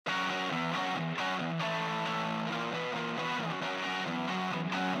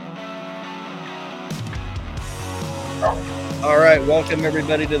All right, welcome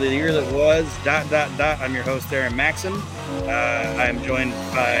everybody to the year that was. ... I'm your host, Aaron Maxon. I'm joined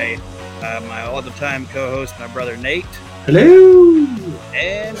by my all-the-time co-host, my brother Nate. Hello.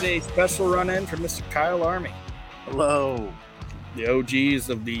 And a special run-in from Mr. Kyle Army. Hello. The OGs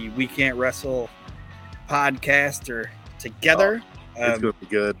of the We Can't Wrestle podcast are together. It's going to be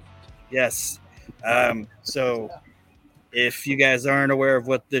good. Yes. So if you guys aren't aware of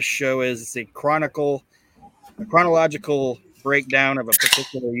what this show is, it's a chronological breakdown of a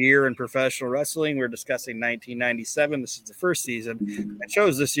particular year in professional wrestling. We're discussing 1997. This is the first season. I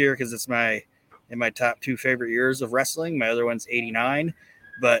chose this year because it's in my top two favorite years of wrestling. My other one's 89.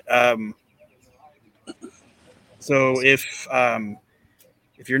 But so if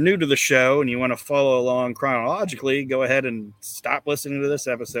you're new to the show and you want to follow along chronologically, go ahead and stop listening to this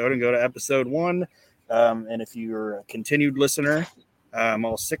episode and go to episode 1. And if you're a continued listener,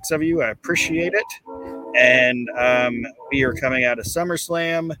 all 6 of you, I appreciate it. And we are coming out of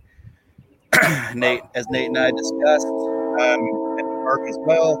SummerSlam. Nate and I discussed at the park as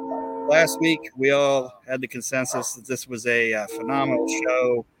well. Last week, we all had the consensus that this was a phenomenal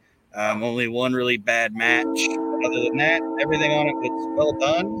show. Only one really bad match. Other than that, everything on it was well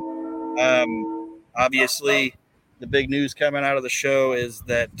done. Obviously, the big news coming out of the show is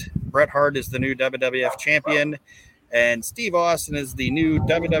that Bret Hart is the new WWF champion, and Steve Austin is the new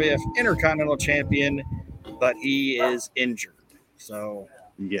WWF Intercontinental champion, but he is injured. So,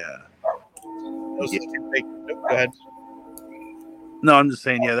 yeah. Go ahead. No, I'm just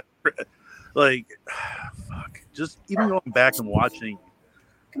saying, fuck. Just even going back and watching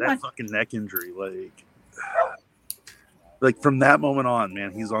that fucking neck injury, like from that moment on,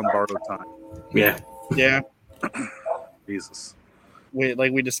 man, he's on borrowed time. Yeah. Jesus.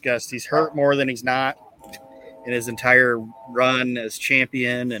 We discussed, he's hurt more than he's not in his entire run as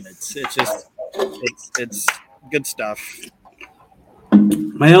champion, and it's good stuff.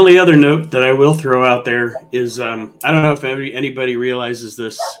 My only other note that I will throw out there is I don't know if anybody realizes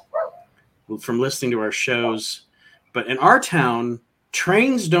this from listening to our shows, but in our town,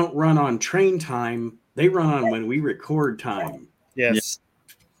 trains don't run on train time. They run on when we record time. Yes.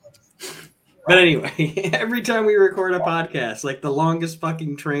 But anyway, every time we record a podcast, like the longest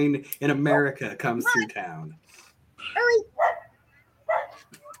fucking train in America comes through town.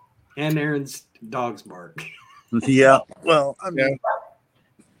 And Aaron's dogs bark. Yeah. Well, I mean,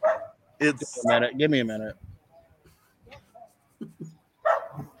 it's... Give me a minute.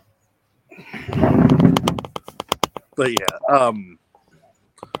 But yeah,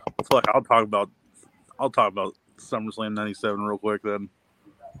 fuck, I'll talk about SummerSlam 97 real quick then.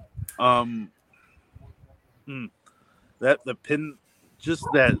 That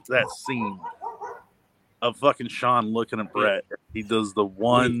scene of fucking Sean looking at Bret. He does the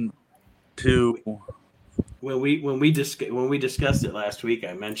 1, 2. When we discussed it last week,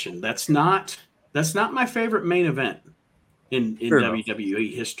 I mentioned that's not my favorite main event in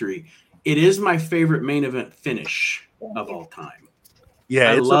WWE history. It is my favorite main event finish of all time. Yeah,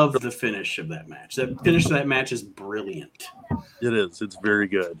 I love the finish of that match. The finish of that match is brilliant. It is. It's very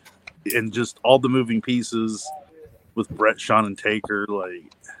good. And just all the moving pieces with Bret, Shawn, and Taker,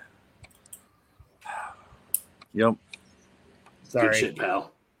 yep. Sorry. Good shit,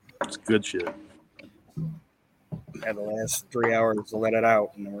 pal. It's good shit. Had the last 3 hours to let it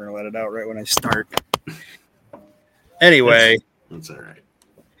out, and we're going to let it out right when I start. Anyway. That's all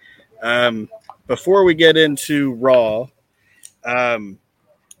right. Before we get into Raw, I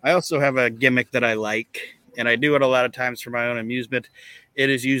also have a gimmick that I like, and I do it a lot of times for my own amusement. It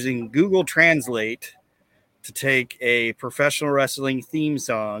is using Google Translate to take a professional wrestling theme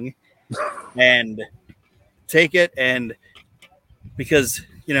song and take it, and because,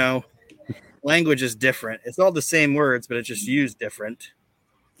 language is different. It's all the same words, but it's just used different.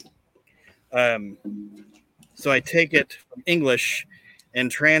 So I take it from English and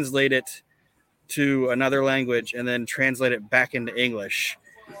translate it to another language and then translate it back into English.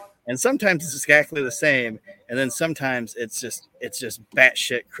 And sometimes it's exactly the same, and then sometimes it's just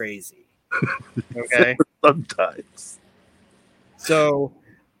batshit crazy. Okay? Sometimes. So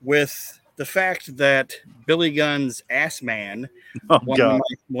with the fact that Billy Gunn's Ass Man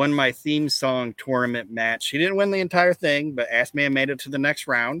won my theme song tournament match. He didn't win the entire thing, but Ass Man made it to the next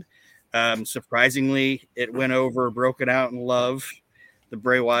round. Surprisingly, it went over Broken Out in Love, the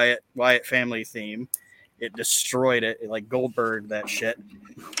Bray Wyatt family theme. It destroyed it, like Goldberg, that shit.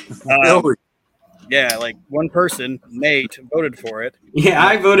 Really? Yeah, like one person, Nate, voted for it. Yeah,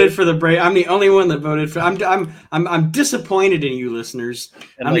 I voted for the Bray. I'm the only one that voted for. I'm disappointed in you, listeners.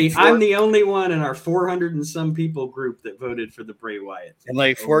 I'm the only one in our 400 and some people group that voted for the Bray Wyatt. And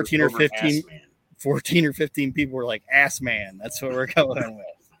like 14 or 15 14 or 15 people were like, ass man. That's what we're going with.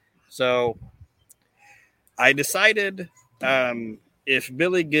 So I decided if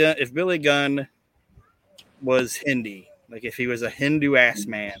Billy Gunn was Hindi, like if he was a Hindu ass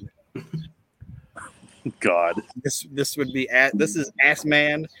man, God, this would be this is ass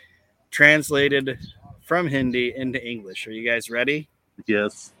man translated from Hindi into English. Are you guys ready?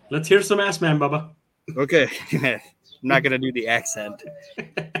 yes. Let's hear some ass man, Bubba. Okay. I'm not going to do the accent.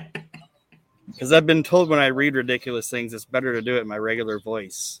 Because I've been told when I read ridiculous things, it's better to do it in my regular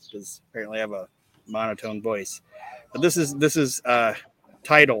voice. Because apparently I have a monotone voice. But this is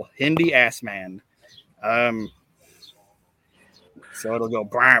title, Hindi Ass Man. So it'll go,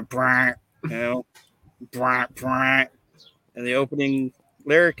 brah, brah, you know, brah, brah. And the opening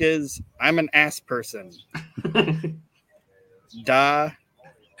lyric is, I'm an ass person. Da,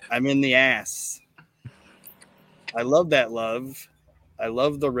 I'm in the ass. I love that love. I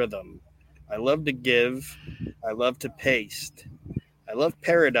love the rhythm. I love to give. I love to paste. I love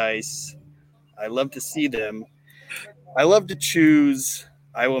paradise. I love to see them. I love to choose.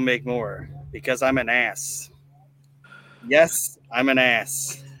 I will make more because I'm an ass. Yes, I'm an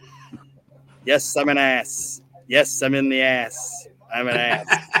ass. Yes, I'm an ass. Yes, I'm in the ass. I'm an ass.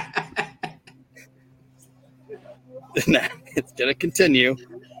 Now, it's going to continue.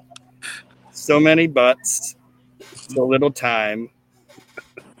 So many butts. So little time.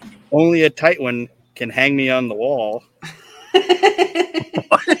 Only a tight one can hang me on the wall.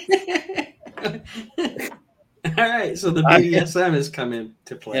 All right, so the BDSM has come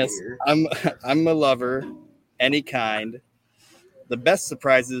into play here. I'm a lover, any kind. The best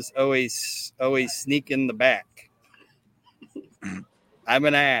surprises always sneak in the back. I'm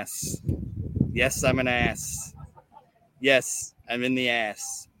an ass. Yes, I'm an ass. Yes, I'm in the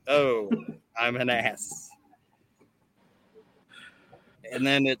ass. Oh, I'm an ass. And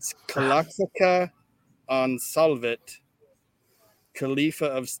then it's Kalaksaka on Solvit, Khalifa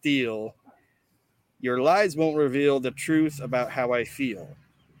of Steel. Your lies won't reveal the truth about how I feel.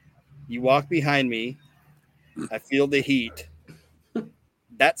 You walk behind me. I feel the heat.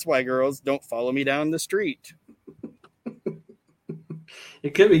 That's why girls don't follow me down the street.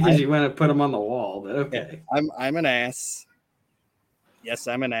 It could be because you want to put them on the wall, but okay. Yeah, I'm an ass. Yes,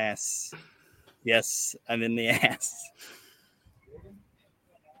 I'm an ass. Yes, I'm in the ass.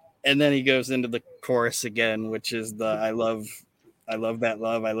 And then he goes into the chorus again, which is the I love that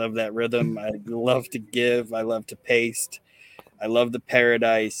love. I love that rhythm. I love to give. I love to paste. I love the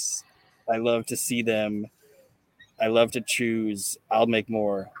paradise. I love to see them. I love to choose. I'll make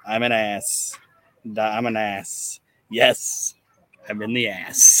more. I'm an ass. I'm an ass. Yes, I'm in the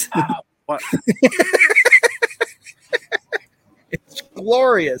ass. What? It's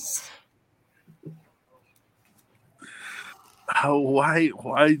glorious. Why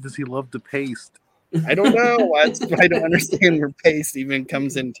does he love to paste? I don't know. I don't understand where paste even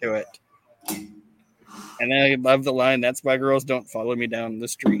comes into it. And then I love the line, that's why girls don't follow me down the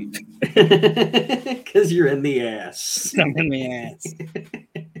street. Because you're in the ass. I'm in the ass.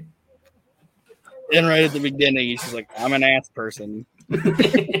 And right at the beginning, he's just like, I'm an ass person.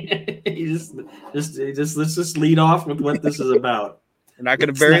 Let's just lead off with what this is about. We're not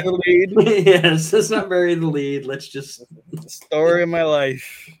going to bury the lead. Yes, let's not bury the lead. Let's just... The story of my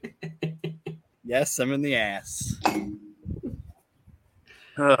life. Yes, I'm in the ass.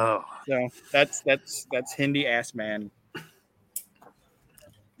 Oh. So that's Hindi Ass Man.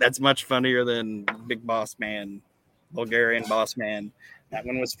 That's much funnier than Big Boss Man, Bulgarian Boss Man. That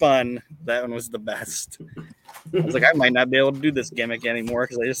one was fun. That one was the best. I was like, I might not be able to do this gimmick anymore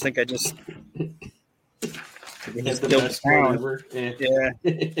because I just think I just killed the town ever. Yeah.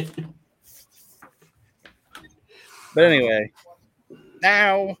 But anyway,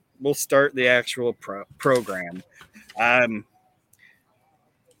 now we'll start the actual program.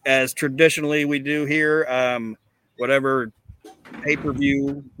 As traditionally we do here, whatever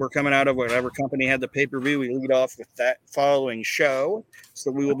pay-per-view we're coming out of, whatever company had the pay-per-view, we lead off with that following show. So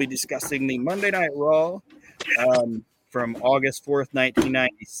we will be discussing the Monday Night Raw from August 4th,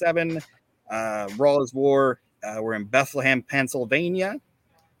 1997. Raw is War. We're in Bethlehem, Pennsylvania.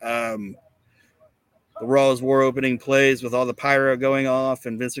 The Raw is War opening plays with all the pyro going off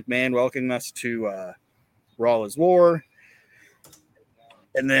and Vince McMahon welcoming us to Raw is War.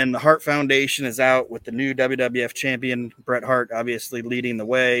 And then the Hart Foundation is out with the new WWF champion, Bret Hart, obviously leading the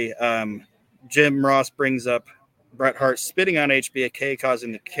way. Jim Ross brings up Bret Hart spitting on HBK,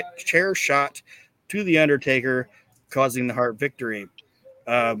 causing the chair shot to The Undertaker, causing the Hart victory.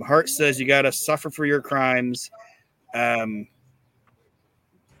 Hart says you got to suffer for your crimes. Bret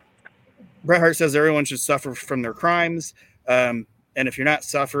Hart says everyone should suffer from their crimes. And if you're not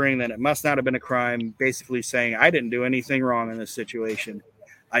suffering, then it must not have been a crime, basically saying, I didn't do anything wrong in this situation.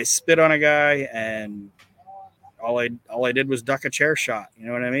 I spit on a guy, and all I did was duck a chair shot. You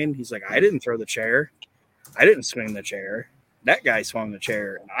know what I mean? He's like, I didn't throw the chair. I didn't swing the chair. That guy swung the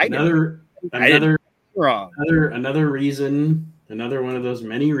chair. Another reason, another one of those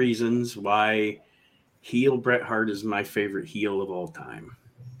many reasons why heel Bret Hart is my favorite heel of all time.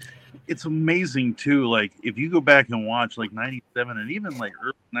 It's amazing too. Like if you go back and watch like 97 and even like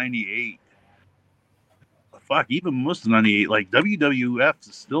early 98, even most of 98, like WWF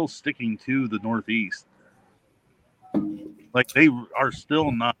is still sticking to the Northeast. Like they are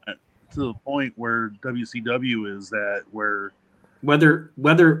still not to the point where WCW is at, where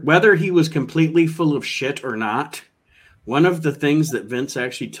whether he was completely full of shit or not, one of the things that Vince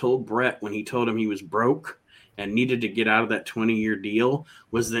actually told Bret when he told him he was broke and needed to get out of that 20-year deal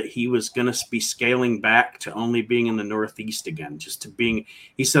was that he was going to be scaling back to only being in the Northeast again,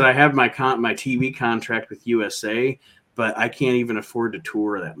 he said, I have my TV contract with USA, but I can't even afford to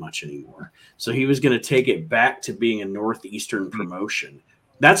tour that much anymore. So he was going to take it back to being a Northeastern promotion.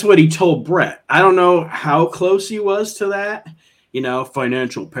 That's what he told Bret. I don't know how close he was to that,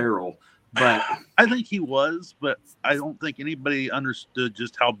 financial peril, but I think he was, but I don't think anybody understood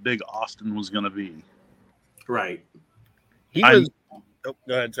just how big Austin was going to be. Right. Go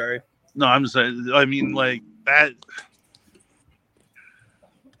ahead. Sorry. No, I'm saying, I mean, like that.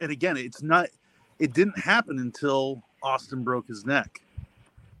 And again, it didn't happen until Austin broke his neck.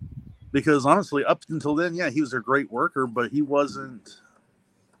 Because honestly, up until then, yeah, he was a great worker, but he wasn't.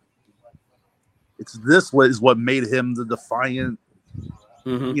 This is what made him the defiant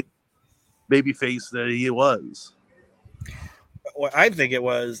babyface that he was. What I think it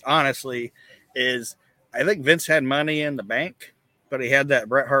was, honestly, is I think Vince had money in the bank, but he had that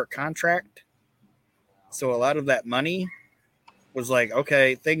Bret Hart contract. So a lot of that money was like,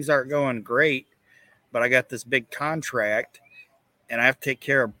 okay, things aren't going great, but I got this big contract and I have to take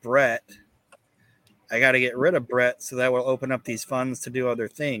care of Bret. I got to get rid of Bret so that will open up these funds to do other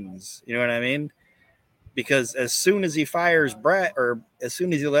things. You know what I mean? Because as soon as he fires Bret, or as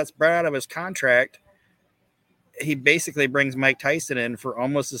soon as he lets Bret out of his contract, he basically brings Mike Tyson in for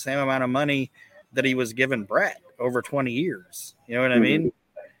almost the same amount of money that he was giving Bret over 20 years. You know what I mean?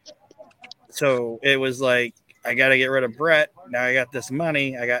 So it was like, I got to get rid of Bret. Now I got this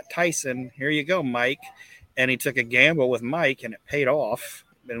money. I got Tyson. Here you go, Mike. And he took a gamble with Mike, and it paid off.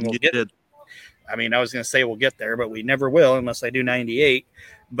 And we'll get it. I mean, I was going to say we'll get there, but we never will unless I do 98.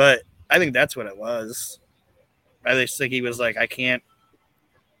 But I think that's what it was. I just think he was like, I can't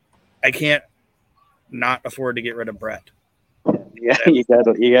not afford to get rid of Bret. Yeah, you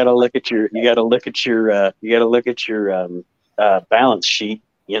gotta look at your balance sheet.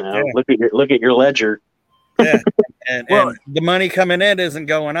 Look at your ledger. Yeah, and the money coming in isn't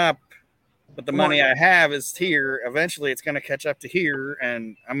going up, but the money I have is here. Eventually, it's going to catch up to here,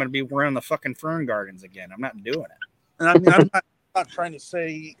 and I'm going to be running the fucking Fern Gardens again. I'm not doing it. And I mean, I'm not trying to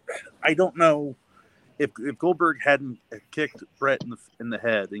say I don't know if Goldberg hadn't kicked Bret in the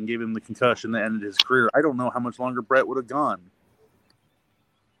head and gave him the concussion that ended his career. I don't know how much longer Bret would have gone.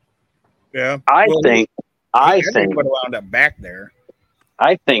 Yeah, I think would have wound up back there.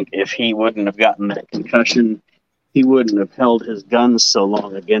 I think if he wouldn't have gotten that concussion, he wouldn't have held his guns so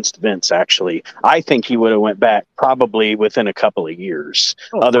long against Vince. Actually, I think he would have went back probably within a couple of years.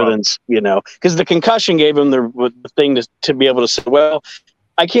 Than because the concussion gave him the thing to be able to say, well,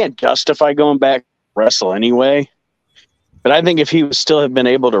 I can't justify going back to wrestle anyway. But I think if he would still have been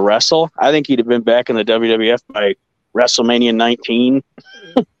able to wrestle, I think he'd have been back in the WWF by WrestleMania 19.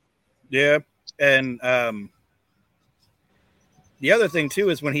 Yeah, and the other thing too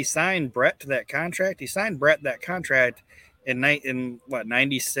is when he signed Bret to that contract, in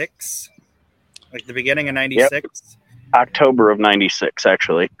 96, like the beginning of 96, yep. October of 96,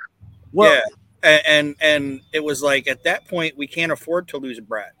 actually. Well, yeah, and it was like at that point we can't afford to lose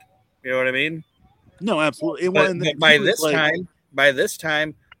Bret. You know what I mean? No, absolutely. But by this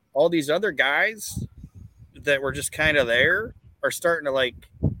time, all these other guys that were just kind of there are starting to like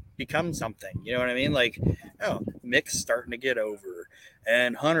become something. You know what I mean? Like, Mick's starting to get over,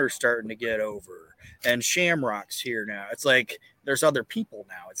 and Hunter's starting to get over, and Shamrock's here now. It's like there's other people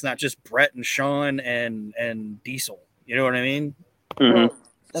now. It's not just Bret and Shawn and Diesel. You know what I mean? Mm-hmm.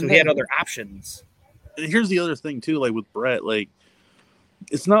 So he had other options. Here's the other thing too, like with Bret, like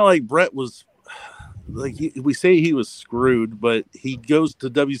it's not like Bret was like we say he was screwed, but he goes to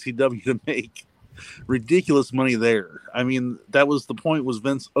WCW to make ridiculous money there. I mean, that was the point, was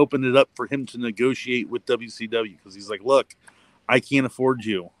Vince opened it up for him to negotiate with WCW because he's like, look, I can't afford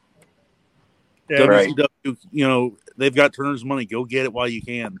you. Yeah, WCW, they've got Turner's money. Go get it while you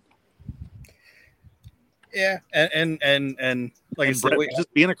can. Yeah, and like I said,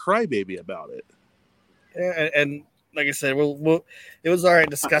 just being a crybaby about it. Yeah, and like I said, we'll it was all right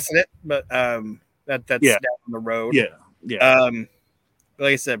discussing it, but that's down the road. Yeah.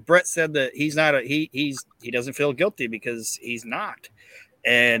 Like I said, Brett said that he's not he doesn't feel guilty because he's not,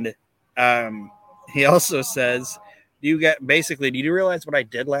 and he also says, do you realize what I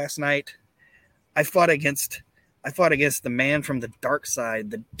did last night? I fought against the man from the dark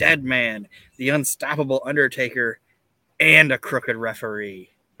side, the dead man, the unstoppable Undertaker, and a crooked referee.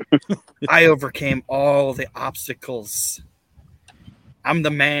 I overcame all the obstacles. I'm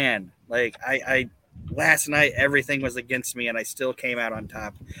the man. Like I last night, everything was against me, and I still came out on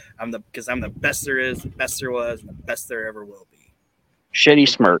top. Because I'm the best there is, the best there was, and the best there ever will be. Shitty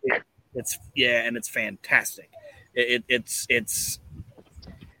smirk. It's fantastic. It's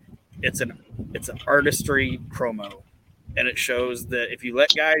an artistry promo, and it shows that if you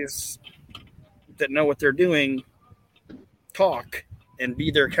let guys that know what they're doing talk and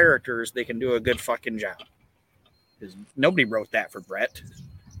be their characters, they can do a good fucking job. Because nobody wrote that for Brett.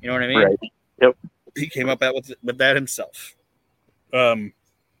 You know what I mean? Right. Yep. He came up with that himself. Like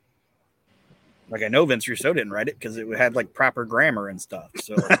I know Vince Russo didn't write it because it had like proper grammar and stuff.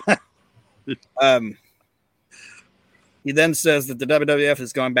 So, he then says that the WWF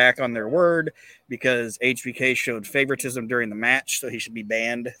has gone back on their word because HBK showed favoritism during the match, so he should be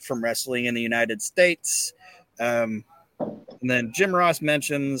banned from wrestling in the United States. And then Jim Ross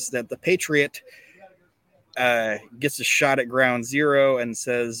mentions that the Patriot gets a shot at Ground Zero and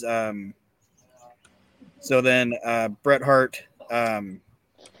says, so then Bret Hart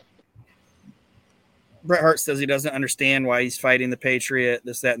says he doesn't understand why he's fighting the Patriot,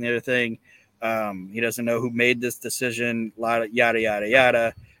 this, that, and the other thing. He doesn't know who made this decision, yada, yada,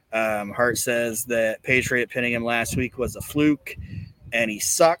 yada. Hart says that Patriot pinning him last week was a fluke and he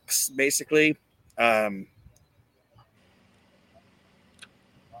sucks, basically. And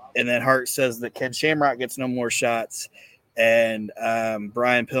then Hart says that Ken Shamrock gets no more shots, and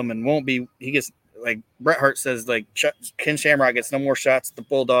Brian Pillman won't be. He gets, like, Bret Hart says, like, Ken Shamrock gets no more shots at the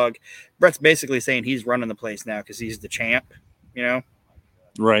Bulldog. Bret's basically saying he's running the place now because he's the champ, you know?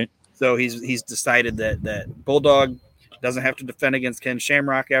 Right. So he's decided that Bulldog doesn't have to defend against Ken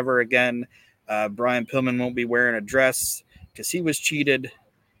Shamrock ever again. Brian Pillman won't be wearing a dress because he was cheated.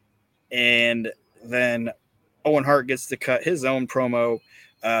 And then Owen Hart gets to cut his own promo,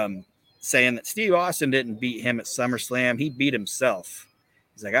 saying that Steve Austin didn't beat him at SummerSlam. He beat himself.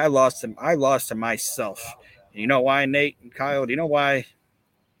 He's like, I lost to myself. And you know why, Nate and Kyle? Do you know why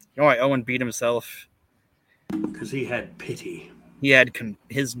Owen beat himself? Because he had pity. He had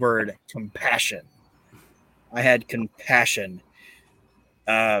his word, compassion. I had compassion.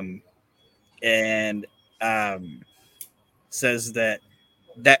 And says that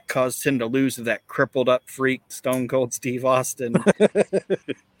caused him to lose to that crippled up freak, Stone Cold Steve Austin.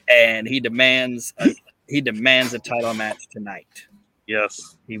 And he demands a title match tonight.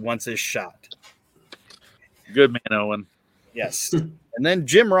 Yes. He wants his shot. Good man, Owen. Yes. And then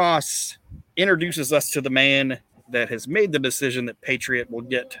Jim Ross introduces us to the man that has made the decision that Patriot will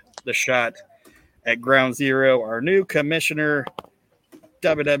get the shot at Ground Zero, our new commissioner,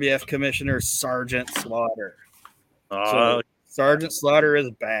 WWF commissioner, Sergeant Slaughter. So Sergeant Slaughter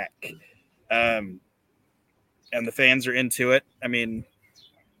is back. And the fans are into it. I mean,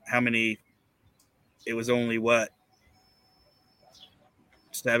 it was only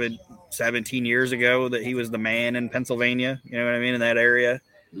 17 years ago that he was the man in Pennsylvania, you know what I mean, in that area.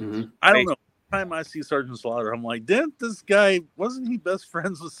 Mm-hmm. I don't know. Every time I see Sergeant Slaughter, I'm like, didn't this guy, wasn't he best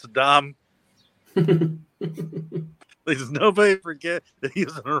friends with Saddam? Does nobody forget that he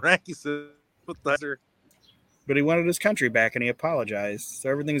was an Iraqi sympathizer? But he wanted his country back and he apologized, so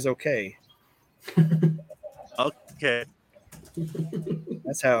everything's okay. Okay.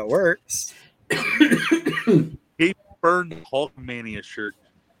 That's how it works. He burned the Hulkmania shirt.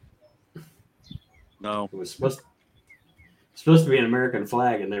 No. It was supposed to be an American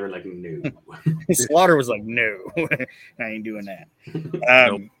flag, and they were like, no. Slaughter was like, no, I ain't doing that.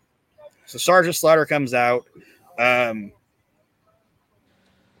 Nope. So Sergeant Slaughter comes out.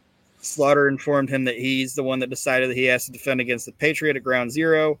 Slaughter informed him that he's the one that decided that he has to defend against the Patriot at Ground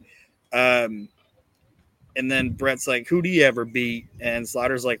Zero. And then Brett's like, who do you ever beat? And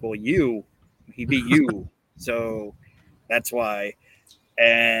Slaughter's like, well, you. He beat you. So that's why.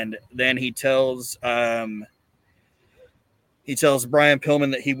 And then he tells Brian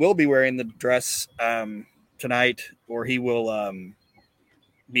Pillman that he will be wearing the dress tonight, or he will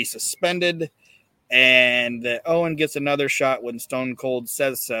be suspended, and that Owen gets another shot when Stone Cold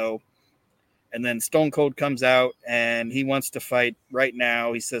says so. And then Stone Cold comes out and he wants to fight right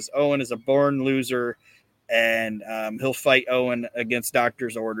now. He says Owen is a born loser and he'll fight Owen against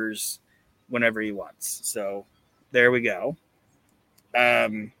doctor's orders whenever he wants. So there we go.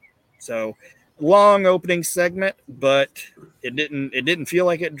 So long opening segment, but it didn't feel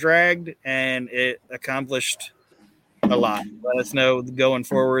like it dragged, and it accomplished a lot. Let us know going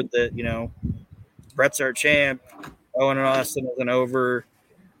forward that, you know, Brett's our champ, Owen and Austin isn't over,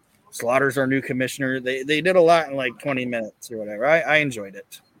 Slaughter's our new commissioner. They did a lot in like 20 minutes or whatever. I enjoyed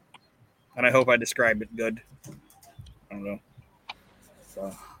it, and I hope I described it good. I don't know.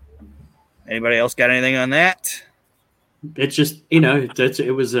 So, anybody else got anything on that? It's just, you know,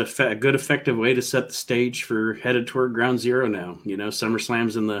 it was a good, effective way to set the stage for headed toward Ground Zero now. You know,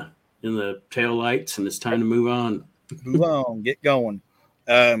 SummerSlam's in the tail lights, and it's time to move on. Move on, get going.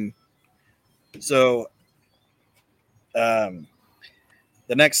 So, the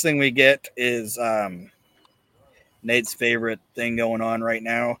next thing we get is Nate's favorite thing going on right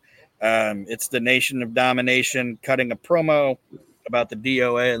now. It's the Nation of Domination cutting a promo about the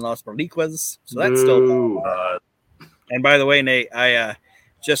DOA and Los Boricuas. So that's still and by the way, Nate, I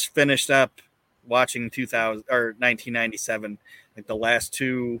just finished up watching 1997, like the last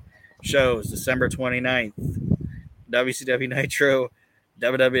two shows, December 29th, WCW Nitro,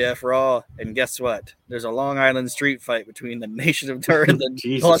 WWF Raw, and guess what? There's a Long Island street fight between the Nation of Terror and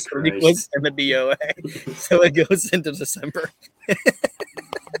the Los Boricuas and the DOA. So it goes into December.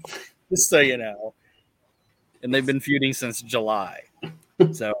 Just so you know. And they've been feuding since July.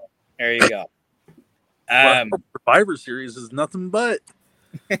 So there you go. Survivor Series is nothing but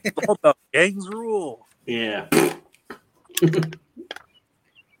it's all about gangs rule. Yeah.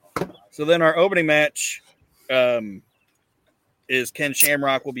 So then our opening match is Ken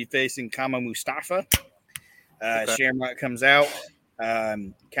Shamrock will be facing Kama Mustafa. Okay. Shamrock comes out.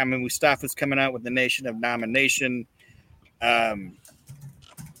 Kama Mustafa's coming out with the Nation of Domination. Sergeant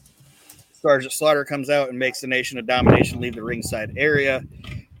Slaughter comes out and makes the Nation of Domination leave the ringside area.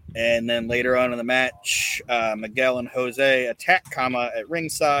 And then later on in the match, Miguel and Jose attack Kama at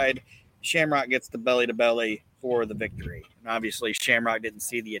ringside. Shamrock gets the belly-to-belly for the victory. And obviously, Shamrock didn't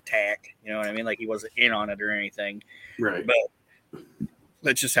see the attack. You know what I mean? Like, he wasn't in on it or anything. Right. But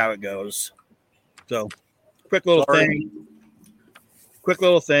that's just how it goes. So, quick little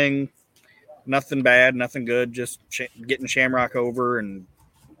thing. Nothing bad, nothing good. Just getting Shamrock over and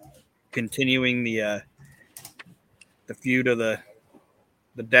continuing the feud of the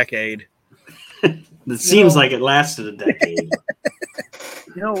decade. It seems like it lasted a decade.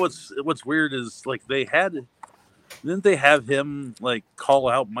 You know what's weird is like didn't they have him like call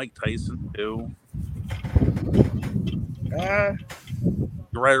out Mike Tyson too?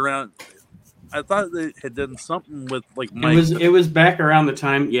 Right around. I thought they had done something with like Mike. It was back around the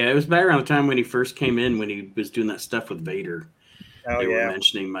time. Yeah, it was back around the time when he first came in, when he was doing that stuff with Vader. They were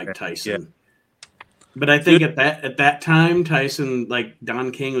mentioning Mike Tyson. Yeah. But I think at that time, Tyson, like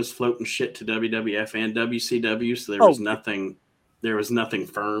Don King, was floating shit to WWF and WCW, so there was nothing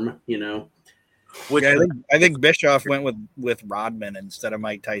firm, you know. Which I think Bischoff went with Rodman instead of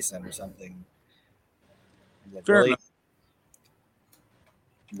Mike Tyson or something. Like, fair enough.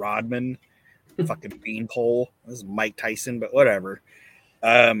 Rodman, fucking beanpole. This is Mike Tyson, but whatever.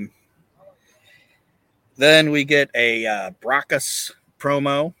 Then we get a Brockus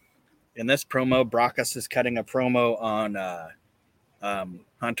promo. In this promo, Brockus is cutting a promo on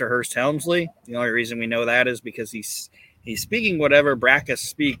Hunter Hearst Helmsley. The only reason we know that is because he's speaking whatever Brockus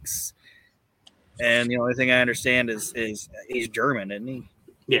speaks, and the only thing I understand is he's German, isn't he?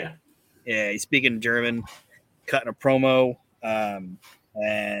 Yeah, he's speaking German, cutting a promo, and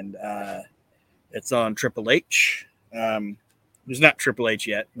it's on Triple H. There's not Triple H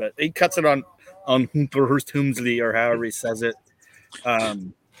yet, but he cuts it on Hunter Hearst Helmsley, or however he says it.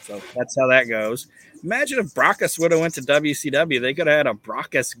 So that's how that goes. Imagine if Brockus would have went to WCW. They could have had a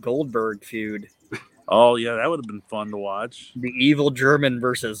Brockus-Goldberg feud. Oh, yeah, that would have been fun to watch. The evil German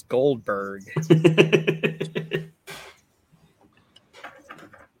versus Goldberg.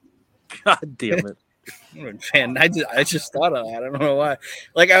 God damn it. Man, I just thought of that. I don't know why.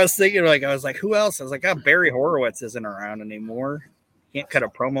 Like, I was thinking, I was like, who else? I was like, Barry Horowitz isn't around anymore. Can't cut a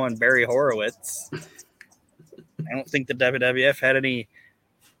promo on Barry Horowitz. I don't think the WWF had any...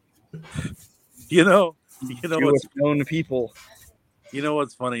 You know what's known people. You know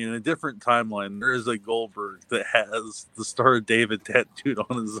what's funny? In a different timeline, there is a Goldberg that has the Star of David tattooed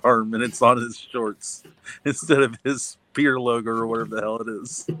on his arm, and it's on his shorts instead of his spear logo or whatever the hell it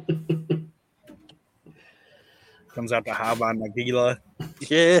is. Comes out to Haban Nagila.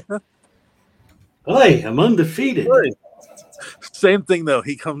 Yeah. Hey, I'm undefeated. Same thing though.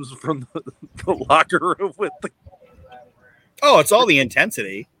 He comes from the locker room with the. Oh, it's all the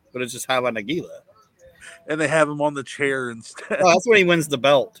intensity, but it's just Hava Nagila. And they have him on the chair instead. Oh, that's when he wins the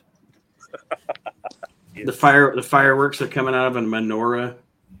belt. The fireworks are coming out of a menorah.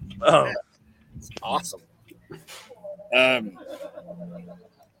 Oh, it's awesome. And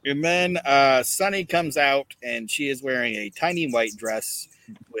then Sunny comes out, and she is wearing a tiny white dress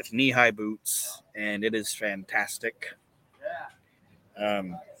with knee-high boots, and it is fantastic.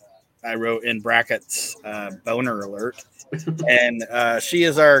 I wrote in brackets, boner alert. And she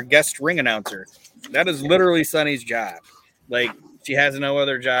is our guest ring announcer. That is literally Sunny's job. Like, she has no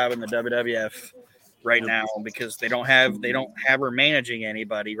other job in the WWF right now because they don't have her managing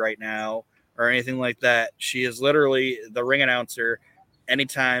anybody right now or anything like that. She is literally the ring announcer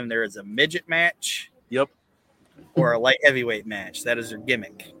anytime there is a midget match. Yep. Or a light heavyweight match. That is her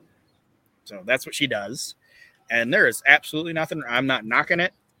gimmick. So that's what she does. And there is absolutely nothing. I'm not knocking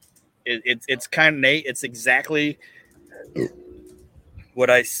it. It's kind of Nate. It's exactly what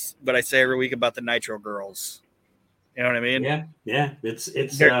I say every week about the Nitro girls. You know what I mean? Yeah. It's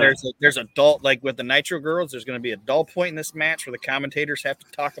there's adult, like with the Nitro girls. There's going to be a dull point in this match where the commentators have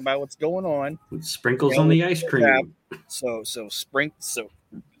to talk about what's going on. Sprinkles on the ice cream. So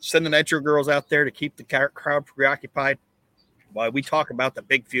send the Nitro girls out there to keep the crowd preoccupied while we talk about the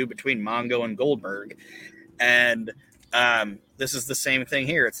big feud between Mongo and Goldberg. And this is the same thing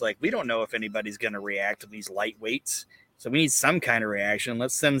here. It's like, we don't know if anybody's going to react to these lightweights. So we need some kind of reaction.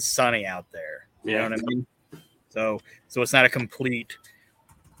 Let's send Sunny out there. You know what I mean? So it's not a complete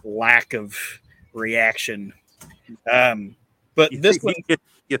lack of reaction. But you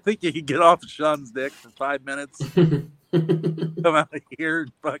think you can get off of Sean's dick for 5 minutes? Come out of here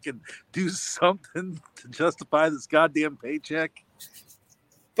and fucking do something to justify this goddamn paycheck?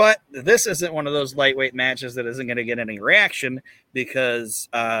 But this isn't one of those lightweight matches that isn't going to get any reaction because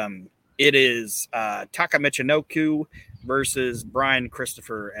it is Taka Michinoku versus Brian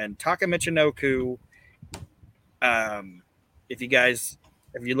Christopher. And Taka Michinoku, if you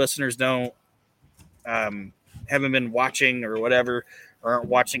listeners don't haven't been watching or whatever, or aren't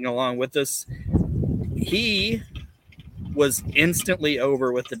watching along with us, he was instantly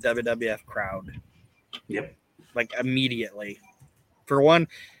over with the WWF crowd. Yep. Like immediately. For one,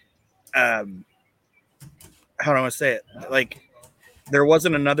 how do I want to say it? Like, there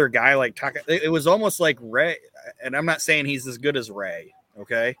wasn't another guy like Taka. It was almost like Ray, and I'm not saying he's as good as Ray,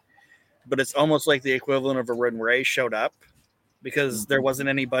 okay? But it's almost like the equivalent of when Ray showed up, because there wasn't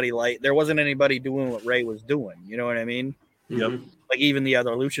anybody doing what Ray was doing. You know what I mean? Yep. Like even the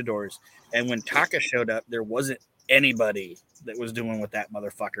other luchadors. And when Taka showed up, there wasn't anybody that was doing what that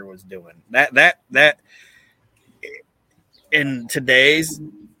motherfucker was doing. That in today's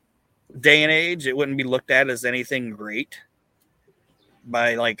day and age, it wouldn't be looked at as anything great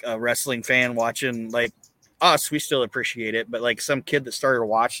by like a wrestling fan watching. Like us, we still appreciate it, but like some kid that started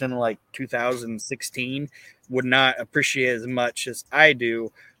watching like 2016 would not appreciate as much as I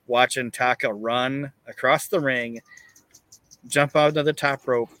do watching Taka run across the ring, jump out to the top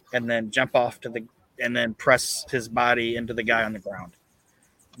rope, and then jump off and then press his body into the guy on the ground.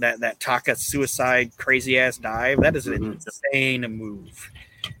 That Taka suicide crazy ass dive, that is an insane move.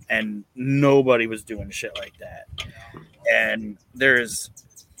 And nobody was doing shit like that. And there's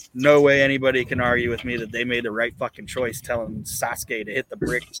no way anybody can argue with me that they made the right fucking choice telling Sasuke to hit the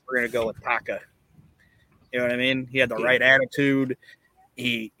bricks. We're going to go with Taka. You know what I mean? He had the right attitude.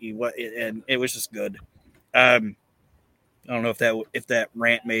 And it was just good. I don't know if that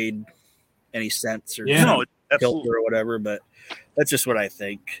rant made any sense or or whatever, but that's just what I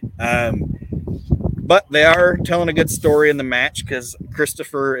think. But they are telling a good story in the match because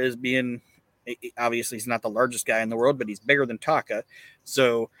Christopher is obviously he's not the largest guy in the world, but he's bigger than Taka.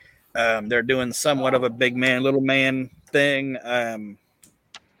 So they're doing somewhat of a big man, little man thing. Then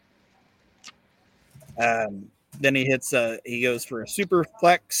he goes for a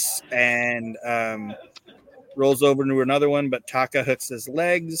superplex and rolls over into another one, but Taka hooks his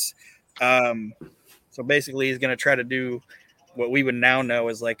legs. So basically he's going to try to do what we would now know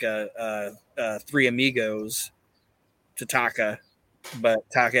as like a Three Amigos to Taka, but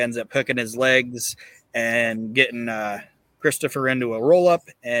Taka ends up hooking his legs and getting Christopher into a roll-up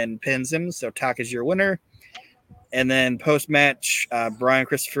and pins him, so Taka's your winner. And then post-match, Brian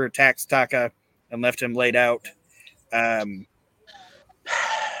Christopher attacks Taka and left him laid out. And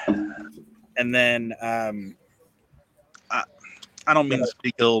then I don't mean to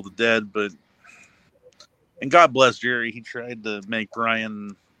speak ill of the dead, but and God bless Jerry, he tried to make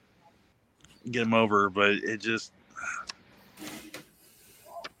Brian get him over, but it just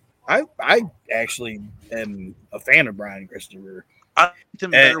I actually am a fan of Brian Christopher. I liked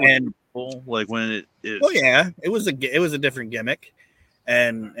him better with people, like when it. Well, yeah, it was a different gimmick,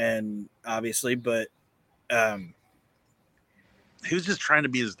 and obviously, but he was just trying to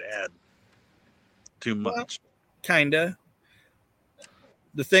be his dad too much. Well, kinda.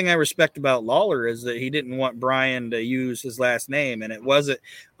 The thing I respect about Lawler is that he didn't want Brian to use his last name, and it wasn't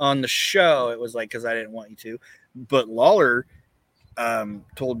on the show. It was like, because I didn't want you to, but Lawler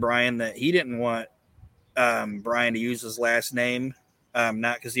told Brian that he didn't want Brian to use his last name,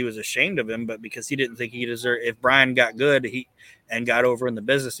 not because he was ashamed of him, but because he didn't think he deserved. If Brian got good, and got over in the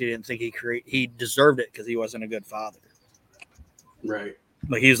business, he didn't think he deserved it because he wasn't a good father. Right.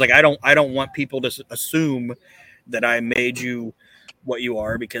 Like he was like, I don't want people to assume that I made you what you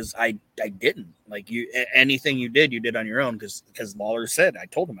are, because I didn't. Like, anything you did on your own, because Lawler said, I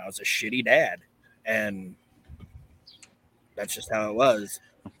told him I was a shitty dad, and that's just how it was.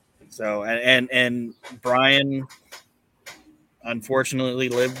 So and Brian unfortunately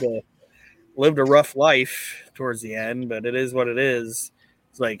lived a rough life towards the end, but it is what it is.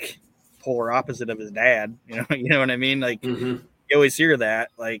 It's like polar opposite of his dad, you know what I mean? Like, you always hear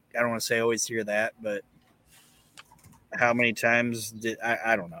that. Like, I don't want to say always hear that, but how many times did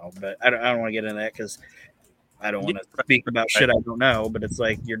I don't know, but I don't want to get into that because I don't want to speak about shit I don't know. But it's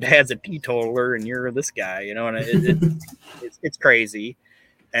like, your dad's a teetotaler and you're this guy, and it's crazy.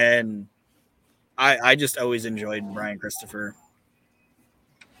 And I just always enjoyed Brian Christopher,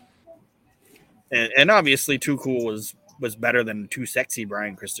 and obviously Too Cool was better than Too Sexy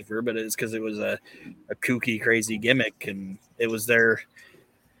Brian Christopher, but it's because it was a kooky, crazy gimmick, and it was the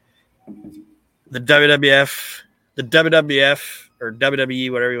WWF or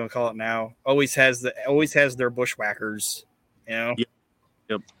WWE, whatever you want to call it now, always has their bushwhackers, Yep.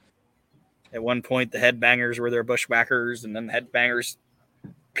 At one point, the headbangers were their bushwhackers, and then the headbangers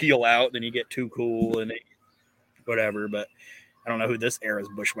peel out, then you get Too Cool and whatever. But I don't know who this era's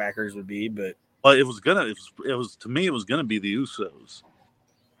bushwhackers would be, but it was to me it was gonna be the Usos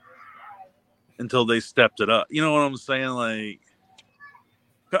until they stepped it up. You know what I'm saying? Like,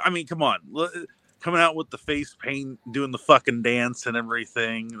 I mean, come on, coming out with the face paint, doing the fucking dance and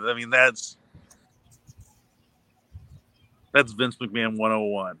everything. I mean, that's Vince McMahon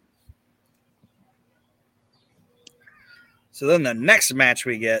 101. So then the next match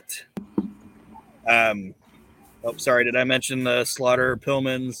we get. Sorry, did I mention the Slaughter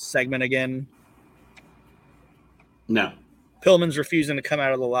Pillman's segment again? No. Pillman's refusing to come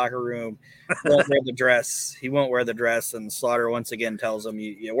out of the locker room. Won't wear the dress. He won't wear the dress, and Slaughter once again tells him,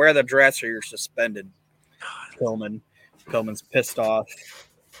 "You wear the dress or you're suspended." Pillman's pissed off.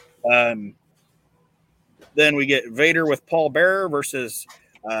 Then we get Vader with Paul Bearer versus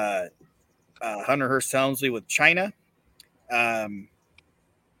Hunter Hearst Helmsley with Chyna.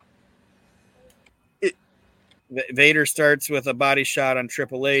 Vader starts with a body shot on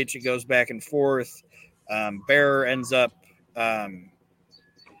Triple H. It goes back and forth. Bearer ends up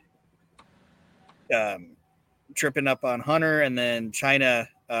tripping up on Hunter, and then Chyna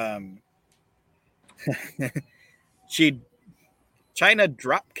Chyna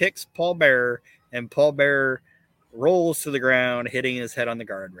drop kicks Paul Bearer, and Paul Bearer rolls to the ground, hitting his head on the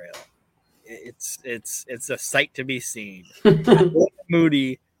guardrail. It's a sight to be seen.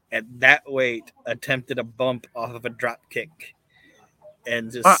 Moody at that weight attempted a bump off of a drop kick and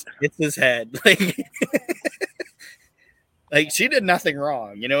just hits his head. Like she did nothing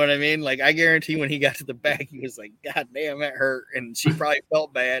wrong. You know what I mean? Like, I guarantee when he got to the back, he was like, God damn, that hurt. And she probably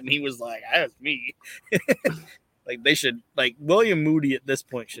felt bad. And he was like, that was me. Like, they should, like, William Moody at this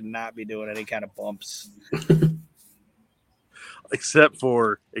point should not be doing any kind of bumps. Except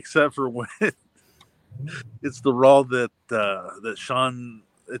for when it's the Raw that Sean,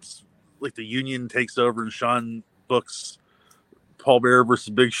 it's like the Union takes over and Sean books Paul Bearer versus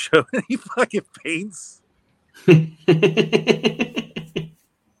Big Show, and he fucking paints. Well,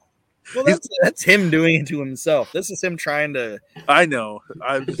 that's him doing it to himself. This is him trying to. I know.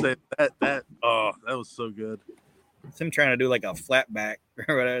 I'm just saying that was so good. It's him trying to do like a flat back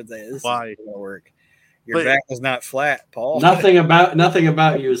or whatever. This Why? is gonna work. Your back is not flat, Paul. Nothing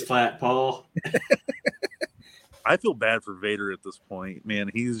about you is flat, Paul. I feel bad for Vader at this point,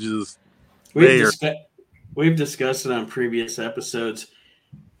 man. He's just we've discussed it on previous episodes.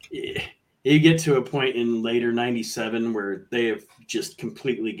 You get to a point in later '97 where they have just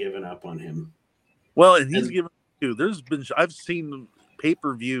completely given up on him. Well, and he's given too. I've seen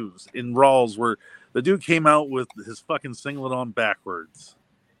pay-per-views in Raws where the dude came out with his fucking singlet on backwards.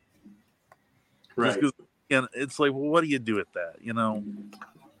 Right. And it's like, well, what do you do with that? You know?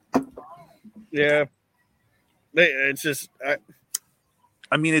 Yeah. It's just.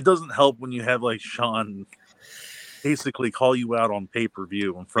 I mean, it doesn't help when you have like Sean basically call you out on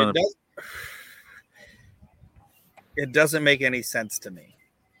pay-per-view in front of it doesn't make any sense to me.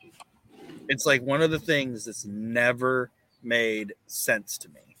 It's like one of the things that's never made sense to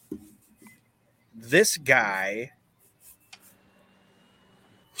me. This guy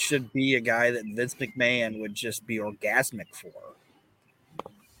should be a guy that Vince McMahon would just be orgasmic for.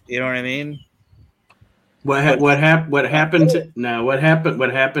 You know what I mean? What happened to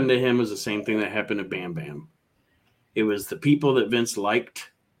him was the same thing that happened to Bam Bam. It was the people that Vince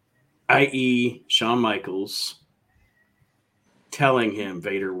liked, i.e. Shawn Michaels, telling him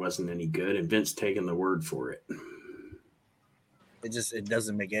Vader wasn't any good, and Vince taking the word for it. It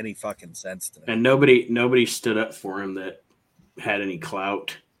doesn't make any fucking sense to me. And nobody stood up for him that had any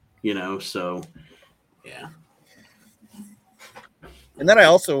clout, so yeah. And then I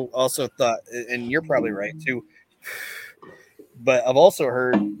also thought, and you're probably right too, but I've also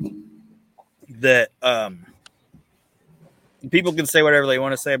heard that people can say whatever they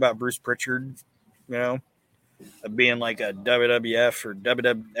want to say about Bruce Pritchard, of being like a WWF or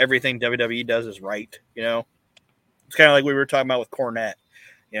WW, everything WWE does is right, It's kind of like we were talking about with Cornette,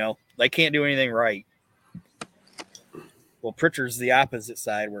 they can't do anything right. Well, Pritchard's the opposite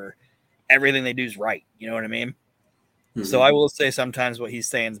side where everything they do is right. You know what I mean? Mm-hmm. So I will say sometimes what he's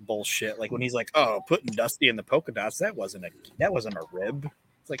saying is bullshit. Like when he's like, "Oh, putting Dusty in the polka dots, that wasn't a rib."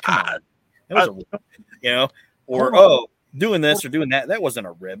 It's like, come on, that was a rib, Or doing this or doing that wasn't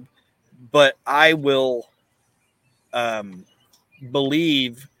a rib. But I will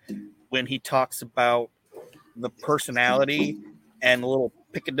believe when he talks about the personality and the little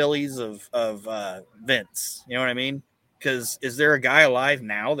piccadillies of Vince. You know what I mean? Because is there a guy alive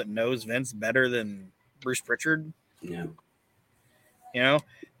now that knows Vince better than Bruce Pritchard? Yeah.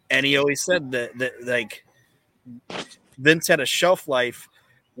 And he always said that like Vince had a shelf life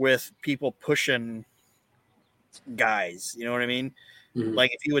with people pushing guys. You know what I mean? Mm-hmm.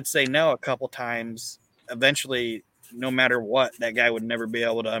 Like if he would say no a couple times, eventually, no matter what, that guy would never be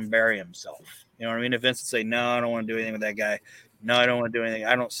able to unbury himself. You know what I mean? If Vince would say, no, I don't want to do anything with that guy. No, I don't want to do anything.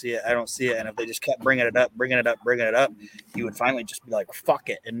 I don't see it. And if they just kept bringing it up, he would finally just be like, fuck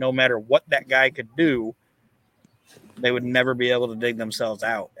it. And no matter what that guy could do, they would never be able to dig themselves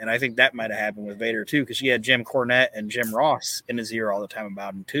out. And I think that might have happened with Vader too, because he had Jim Cornette and Jim Ross in his ear all the time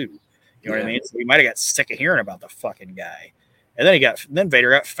about him too. You know what I mean? So he might have got sick of hearing about the fucking guy. And then Vader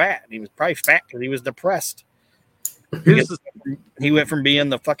got fat. And he was probably fat because he was depressed. He went from being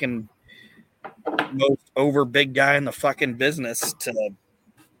the fucking most over big guy in the fucking business to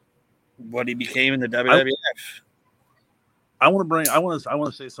what he became in the WWF. I want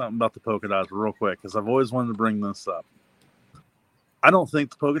to say something about the polka dots real quick because I've always wanted to bring this up. I don't think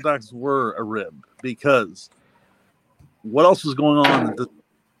the polka dots were a rib because what else was going on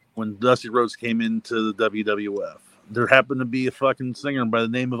when Dusty Rhodes came into the WWF? There happened to be a fucking singer by the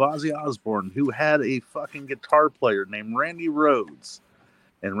name of Ozzy Osbourne who had a fucking guitar player named Randy Rhoads.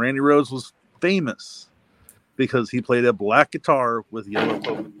 And Randy Rhoads was famous because he played a black guitar with yellow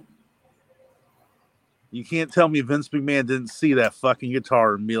polka. You can't tell me Vince McMahon didn't see that fucking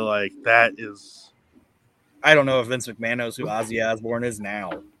guitar and be like, that is... I don't know if Vince McMahon knows who Ozzy Osbourne is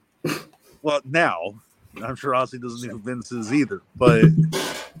now. Well, now. I'm sure Ozzy doesn't know who Vince is either, but...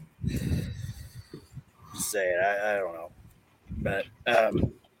 Say it. I don't know. But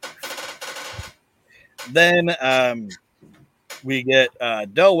then we get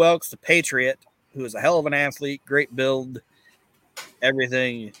Del Welks, the Patriot, who is a hell of an athlete, great build,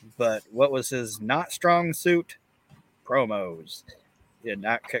 everything. But what was his not strong suit? Promos. He had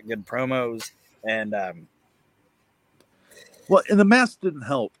not cut good promos. And well, and the mask didn't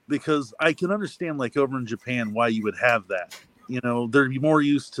help because I can understand, like over in Japan, why you would have that. They're more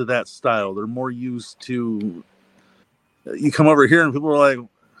used to that style. They're more used to. You come over here and people are like,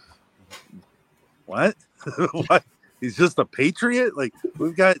 "What? What? He's just a patriot." Like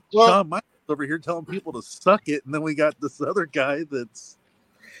we've got Shawn Michaels over here telling people to suck it, and then we got this other guy that's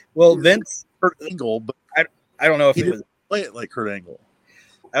Vince Kurt Angle, but I don't know if it was play it like Kurt Angle.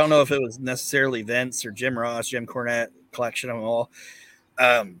 I don't know if it was necessarily Vince or Jim Ross, Jim Cornette, collection of them all.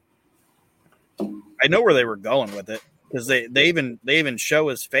 I know where they were going with it. Because they even show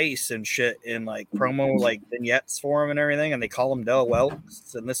his face and shit in like promo like vignettes for him and everything, and they call him Del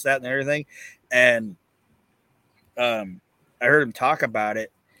Welks and this, that, and everything. And I heard him talk about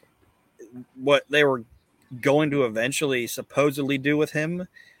it. What they were going to eventually supposedly do with him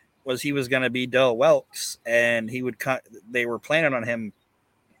was he was going to be Del Welks, and he would cut. They were planning on him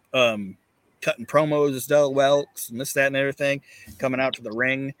cutting promos as Del Welks and this, that, and everything, coming out to the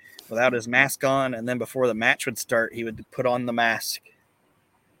ring without his mask on, and then before the match would start, he would put on the mask.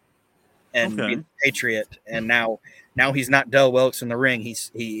 and be the Patriot. And now he's not Del Wilkes in the ring.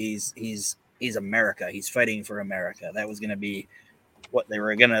 He's America. He's fighting for America. That was going to be what they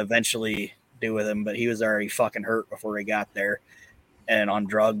were going to eventually do with him, but he was already fucking hurt before he got there and on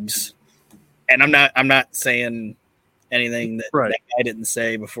drugs. And I'm not saying anything that that guy didn't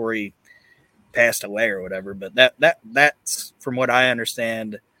say before he passed away or whatever, but that's from what I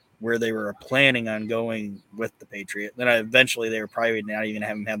understand where they were planning on going with the Patriot. Then eventually they were probably not even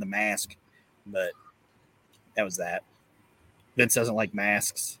having him have the mask, but that was that. Vince doesn't like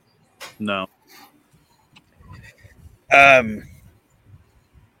masks. No.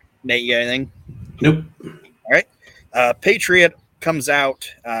 Nate, you got anything? Nope. All right. Patriot comes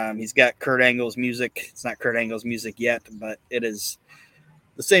out. He's got Kurt Angle's music. It's not Kurt Angle's music yet, but it is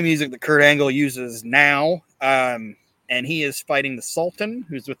the same music that Kurt Angle uses now. And he is fighting the Sultan,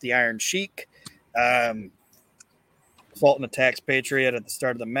 who's with the Iron Sheik. Sultan attacks Patriot at the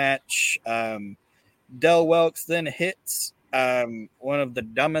start of the match. Del Wilkes then hits one of the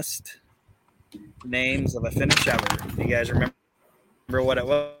dumbest names of a finish ever. Do you guys remember what it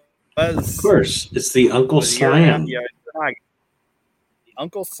was? Of course. It's the Uncle Slam. The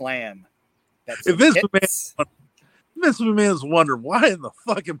Uncle Slam. That's if Vince McMahon's wondering, why in the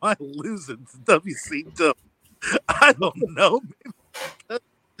fuck am I losing to WCW? I don't know.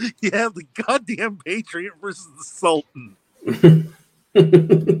 You have the goddamn Patriot versus the Sultan.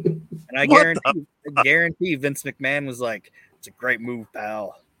 And I guarantee Vince McMahon was like, it's a great move,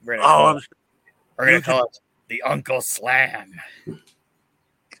 pal. We're going to call it the Uncle Slam.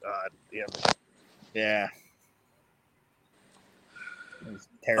 God damn it. Yeah. It was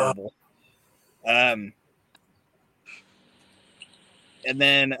terrible. And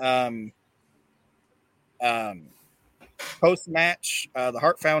then post match, the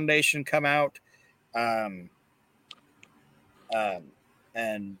Hart Foundation come out, and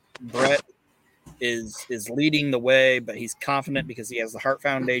Brett is leading the way, but he's confident because he has the Hart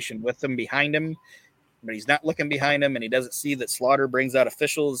Foundation with him behind him, but he's not looking behind him, and he doesn't see that Slaughter brings out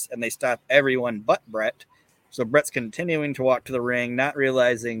officials and they stop everyone but Brett. So Brett's continuing to walk to the ring, not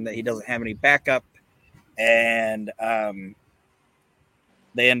realizing that he doesn't have any backup, and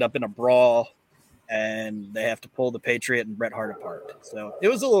they end up in a brawl, and they have to pull the Patriot and Bret Hart apart. So it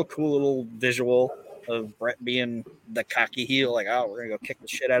was a little cool little visual of Bret being the cocky heel, like, oh, we're going to go kick the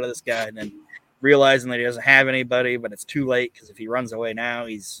shit out of this guy, and then realizing that he doesn't have anybody, but it's too late because if he runs away now,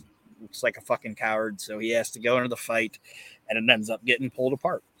 he's looks like a fucking coward, so he has to go into the fight, and it ends up getting pulled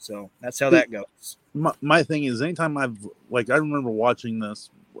apart. So that's how that goes. My thing is, anytime I remember watching this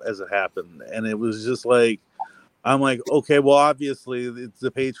as it happened, and it was just like, I'm like, okay, well, obviously it's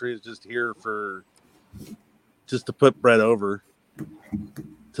the Patriots just here just to put Brett over,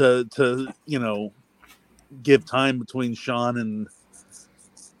 to give time between Sean and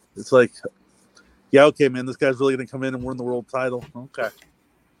it's like, yeah, okay, man, this guy's really gonna come in and win the world title. Okay.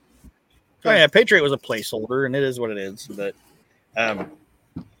 Oh yeah, Patriot was a placeholder, and it is what it is. But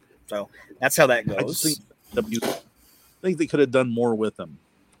so that's how that goes. I think they could have done more with him.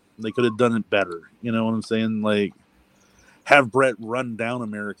 They could have done it better. You know what I'm saying? Like, have Brett run down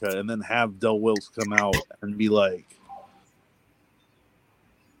America, and then have Del Wilkes come out and be like,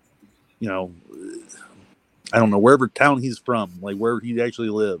 I don't know, wherever town he's from, like where he actually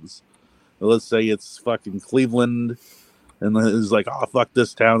lives. Let's say it's fucking Cleveland, and then it's like, oh, fuck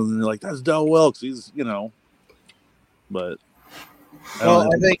this town, and they're like, that's Del Wilkes. He's, but I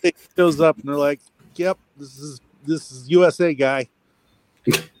think he shows up and they're like, yep, this is USA guy.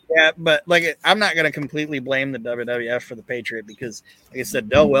 Yeah, but I'm not going to completely blame the WWF for the Patriot because, like I said,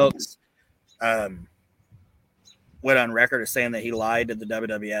 Del Wilkes went on record as saying that he lied to the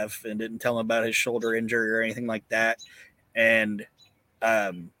WWF and didn't tell them about his shoulder injury or anything like that. And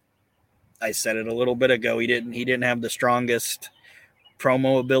I said it a little bit ago. He didn't have the strongest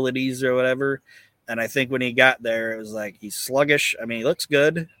promo abilities or whatever. And I think when he got there, it was like he's sluggish. I mean, he looks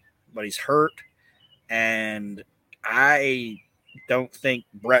good, but he's hurt. And I don't think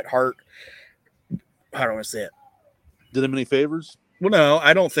Bret Hart, how do I say it? Did him any favors? Well, no,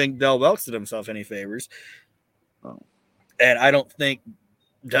 I don't think Del Wilkes did himself any favors. Oh. And I don't think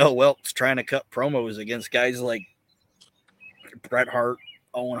Del Wilkes trying to cut promos against guys like Bret Hart,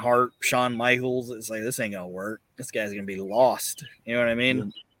 Owen Hart, Shawn Michaels. It's like, this ain't going to work. This guy's going to be lost. You know what I mean? Yeah.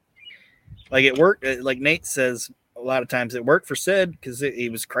 Like, it worked. Like Nate says, a lot of times it worked for Sid because he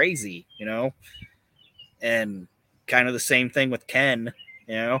was crazy, and kind of the same thing with Ken.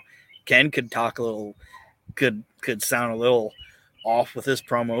 Ken could talk a little, could sound a little off with his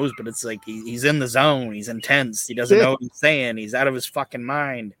promos, but it's like he's in the zone. He's intense. He doesn't know what he's saying. He's out of his fucking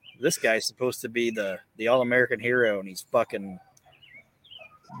mind. This guy's supposed to be the All-American hero, and he's fucking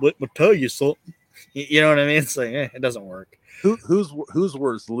let me tell you something. You know what I mean? It's like, it doesn't work. Who's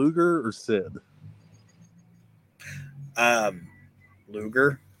worse, Luger or Sid?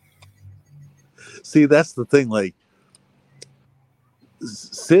 Luger. See, that's the thing. Like,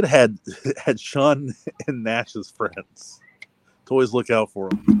 Sid had Shawn and Nash as friends to always look out for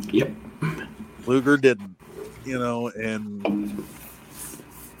him. Yep. Luger didn't, and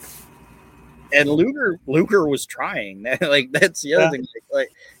Luger was trying. Like, that's the other thing.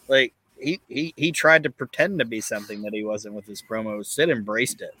 Like he tried to pretend to be something that he wasn't with his promos. Sid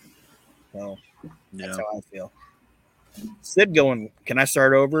embraced it. So that's how I feel. Sid going, can I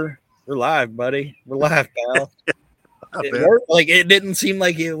start over? We're live, buddy. We're live, pal. It worked. Like, it didn't seem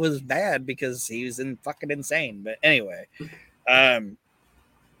like it was bad because he was fucking insane. But anyway, then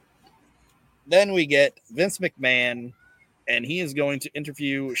we get Vince McMahon, and he is going to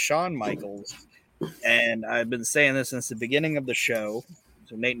interview Shawn Michaels. And I've been saying this since the beginning of the show,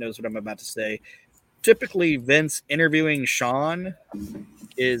 so Nate knows what I'm about to say. Typically, Vince interviewing Shawn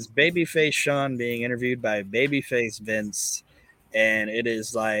is babyface Shawn being interviewed by babyface Vince, and it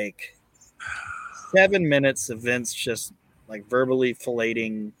is like 7 minutes of Vince just like verbally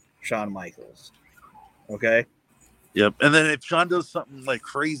filleting Shawn Michaels. Okay. Yep. And then if Shawn does something like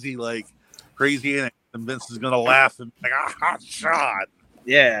crazy, and Vince is gonna laugh and like, Shawn.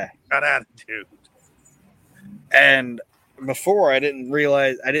 Yeah. Got attitude. And before I didn't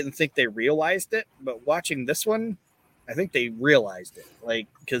think they realized it, but watching this one, I think they realized it. Like,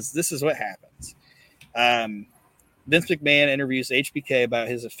 because this is what happens. Vince McMahon interviews HBK about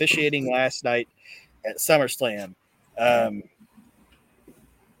his officiating last night at SummerSlam. And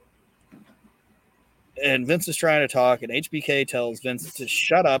Vince is trying to talk, and HBK tells Vince to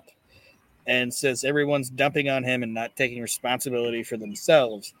shut up and says everyone's dumping on him and not taking responsibility for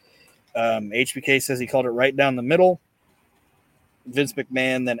themselves. HBK says he called it right down the middle. Vince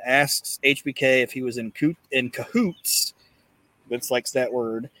McMahon then asks HBK if he was in cahoots. Vince likes that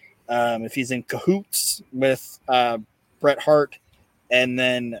word. If he's in cahoots with Bret Hart. And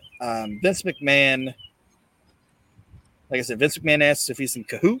then Vince McMahon, like I said, Vince McMahon asks if he's in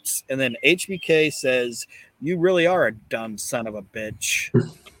cahoots. And then HBK says, "You really are a dumb son of a bitch."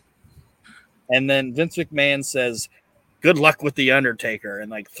 And then Vince McMahon says, "Good luck with The Undertaker," and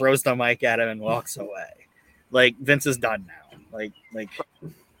like throws the mic at him and walks away. Like, Vince is done now. Like.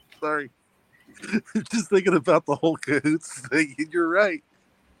 Sorry. Just thinking about the whole cahoots thing. You're right.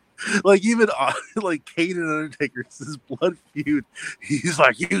 Like, even like Kane and Undertaker's his blood feud. He's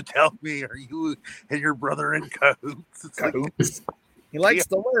like, "You tell me, are you and your brother in cahoots?" It's Cahoots. He likes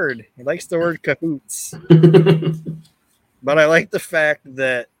the word. He likes the word cahoots. But I like the fact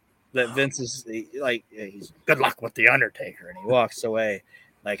that Vince is like, he's good luck with The Undertaker, and he walks away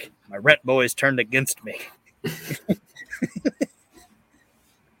like, my rent boys turned against me.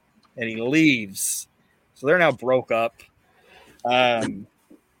 And he leaves. So they're now broke up. And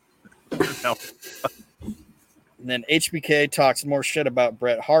then HBK talks more shit about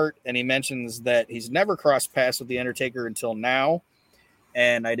Bret Hart, and he mentions that he's never crossed paths with The Undertaker until now.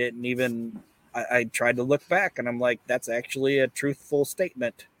 And I tried to look back, and I'm like, that's actually a truthful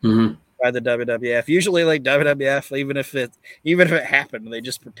statement by the WWF. Usually, like, WWF, even if it happened, they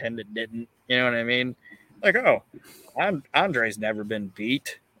just pretend it didn't. You know what I mean? Like, oh, Andre's never been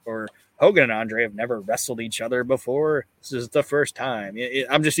beat, or Hogan and Andre have never wrestled each other before. This is the first time.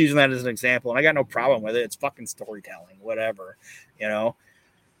 I'm just using that as an example, and I got no problem with it. It's fucking storytelling, whatever,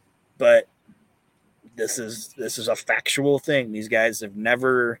 But this is a factual thing. These guys have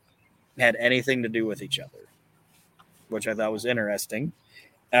never had anything to do with each other, which I thought was interesting.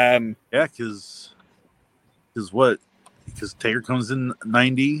 Because Taker comes in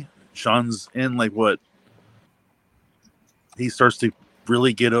 90, Shawn's in like what? He starts to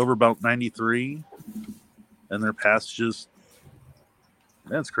really get over about 93, and their past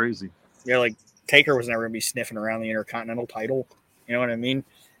that's crazy. Yeah, like Taker was never gonna be sniffing around the Intercontinental title. You know what I mean?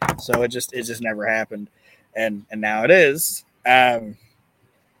 So it just never happened, and now it is. And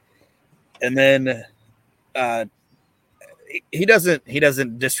then he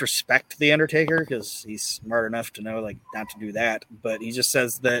doesn't disrespect the Undertaker because he's smart enough to know like not to do that. But he just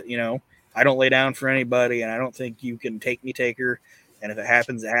says that I don't lay down for anybody, and I don't think you can take me, Taker. And if it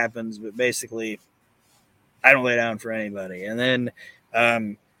happens, it happens. But basically, I don't lay down for anybody. And then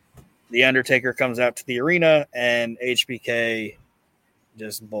the Undertaker comes out to the arena, and HBK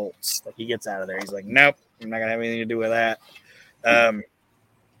just bolts. Like, he gets out of there. He's like, nope, I'm not going to have anything to do with that.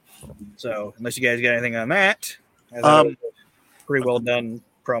 So unless you guys got anything on that, pretty well done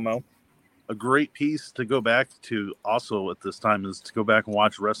promo. A great piece to go back to also at this time is to go back and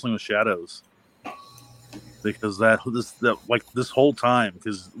watch Wrestling with Shadows. because this whole time,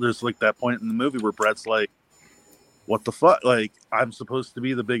 because there's like that point in the movie where Bret's like, what the fuck? Like, I'm supposed to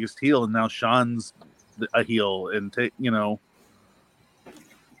be the biggest heel, and now Sean's a heel, and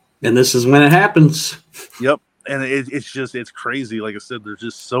And this is when it happens. Yep. And it's crazy. Like I said, there's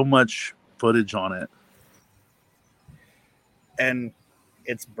just so much footage on it. And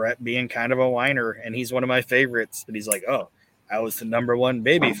it's Bret being kind of a whiner, and he's one of my favorites. But he's like, oh, I was the number one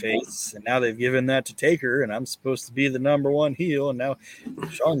babyface, and now they've given that to Taker, and I'm supposed to be the number one heel, and now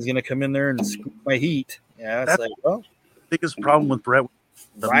Sean's going to come in there and scoop my heat. Yeah, it's like, well. The biggest problem with Bret.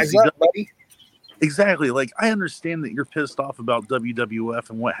 Rise up, buddy. Exactly. Like, I understand that you're pissed off about WWF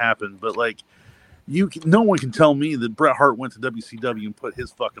and what happened, but like, no one can tell me that Bret Hart went to WCW and put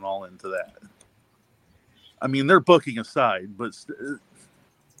his fucking all into that. I mean, they're booking aside, but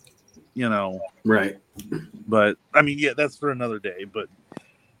right. But I mean, yeah, that's for another day. But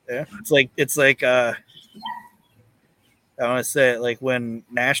yeah, it's like I want to say it like when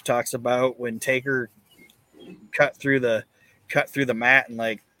Nash talks about when Taker cut through the mat and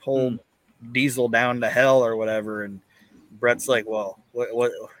like pulled Diesel down to hell or whatever, and Bret's like, well,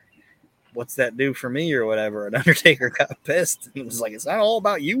 what's that do for me or whatever? And Undertaker got pissed and was like, it's not all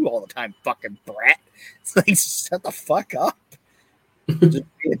about you all the time, fucking Bret. It's like, shut the fuck up. Just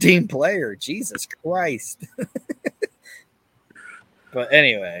be a team player. Jesus Christ. But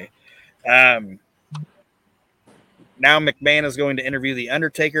anyway, now McMahon is going to interview the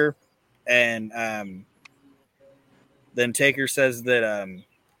Undertaker, and then Taker says that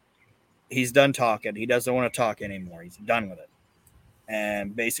he's done talking. He doesn't want to talk anymore. He's done with it.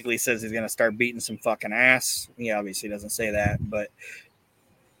 And basically says he's going to start beating some fucking ass. He obviously doesn't say that, but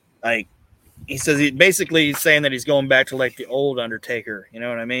like he says he's saying that he's going back to like the old Undertaker. You know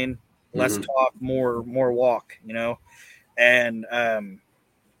what I mean? Less talk, more walk, and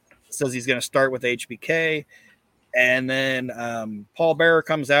says he's going to start with HBK. And then Paul Bearer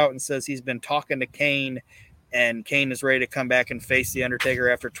comes out and says he's been talking to Kane, and Kane is ready to come back and face the Undertaker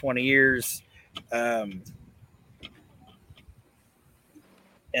after 20 years. And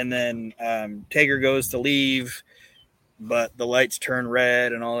then Taker goes to leave, but the lights turn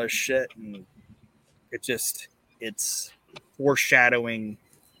red and all this shit. And it's foreshadowing.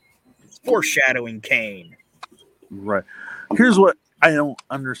 It's foreshadowing Kane. Right. Here's what I don't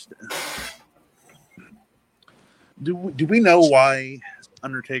understand. Do we know why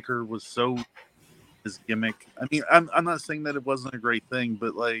Undertaker was so his gimmick? I mean, I'm not saying that it wasn't a great thing,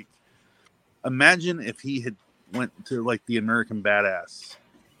 but like, imagine if he had went to like the American Badass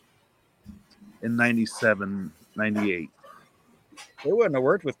in 97, 98. It wouldn't have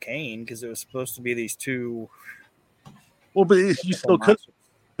worked with Kane because it was supposed to be these two. Well, but you still could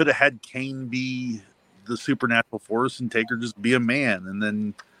have had Kane be the supernatural force and Taker just be a man. And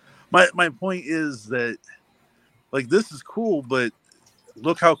then my point is that like, this is cool, but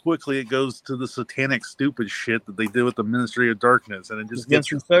look how quickly it goes to the satanic stupid shit that they did with the Ministry of Darkness, and it just gets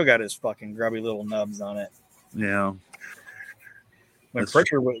so got his fucking grubby little nubs on it. Yeah. When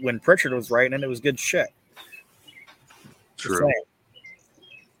Pritchard was writing it, it was good shit. True.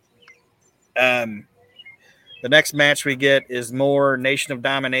 The next match we get is more Nation of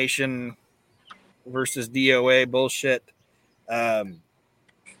Domination versus DOA bullshit.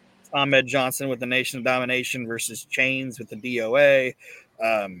 Ahmed Johnson with the Nation of Domination versus Chains with the DOA.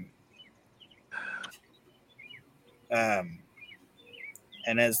 And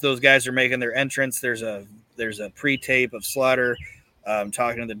as those guys are making their entrance, there's a pre-tape of Slaughter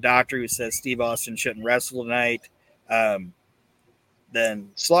talking to the doctor who says Steve Austin shouldn't wrestle tonight. Then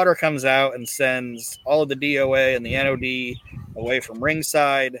Slaughter comes out and sends all of the DOA and the NOD away from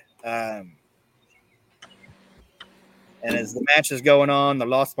ringside. And as the match is going on, the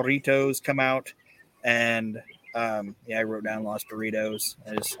Los Burritos come out, and I wrote down Los Burritos.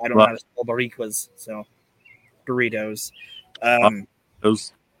 I don't know how to spell Boricuas, so Burritos. And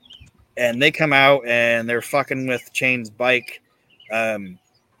they come out and they're fucking with Chain's bike,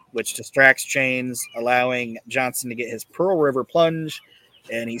 which distracts Chains, allowing Johnson to get his Pearl River plunge,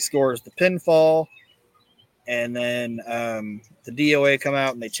 and he scores the pinfall. And then the DOA come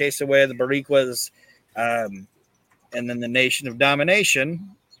out and they chase away the Boricuas. And then the Nation of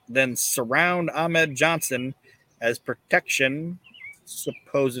Domination then surround Ahmed Johnson as protection,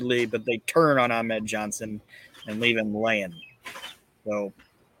 supposedly, but they turn on Ahmed Johnson and leave him laying. So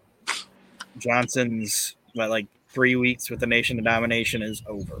Johnson's 3 weeks with the Nation of Domination is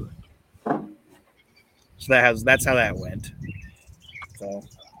over. So that's how that went. So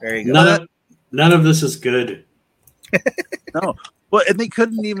there you go. None of this is good. No. Well, and they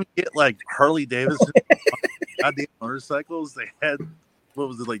couldn't even get Harley Davidson goddamn motorcycles. They had, what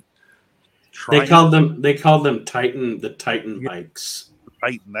was it, They called them Titan, the Titan bikes.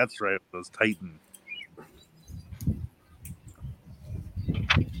 Titan, that's right. Those Titan.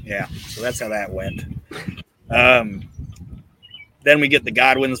 Yeah, so that's how that went. Then we get the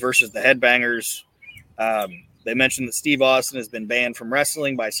Godwins versus the Headbangers. They mentioned that Steve Austin has been banned from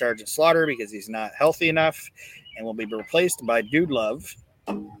wrestling by Sergeant Slaughter because he's not healthy enough and will be replaced by Dude Love.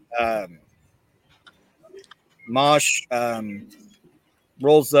 Mosh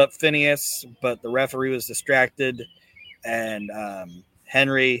rolls up Phineas, but the referee was distracted, and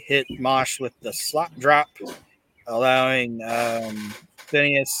Henry hit Mosh with the slop drop, allowing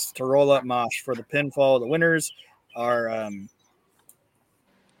Phineas to roll up Mosh for the pinfall. The winners are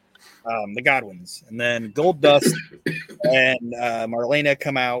the Godwins. And then Goldust and Marlena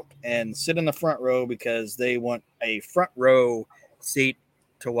come out and sit in the front row because they want a front row seat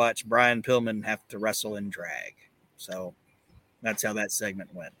to watch Brian Pillman have to wrestle in drag. So that's how that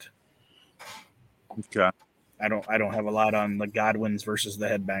segment went. Okay. I don't have a lot on the Godwins versus the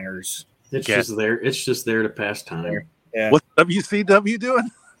Headbangers. It's just there. It's just there to pass time. Yeah. What's WCW doing?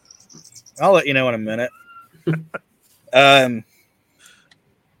 I'll let you know in a minute.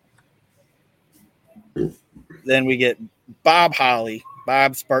 Then we get Bob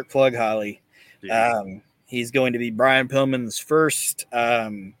Sparkplug Holly. Yeah. He's going to be Brian Pillman's first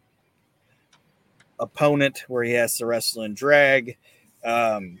opponent where he has to wrestle in drag.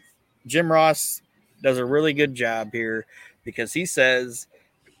 Jim Ross does a really good job here because he says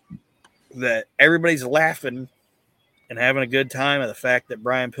that everybody's laughing and having a good time at the fact that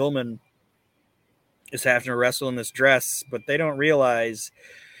Brian Pillman is having to wrestle in this dress, but they don't realize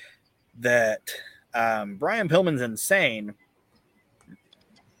that Brian Pillman's insane,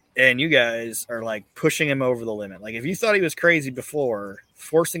 and you guys are like pushing him over the limit. Like if you thought he was crazy before,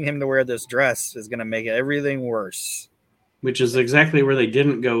 forcing him to wear this dress is going to make everything worse. Which is exactly where they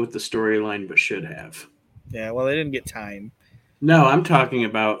didn't go with the storyline, but should have. Yeah, well, they didn't get time. No, I'm talking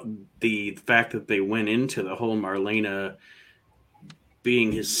about the fact that they went into the whole Marlena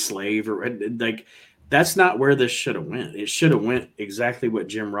being his slave, or like that's not where this should have went. It should have went exactly what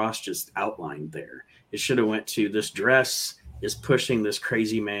Jim Ross just outlined there. It should have went to this dress is pushing this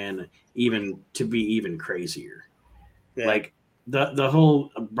crazy man even to be even crazier. Yeah. Like the whole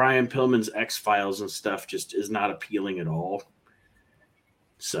Brian Pillman's X-Files and stuff just is not appealing at all.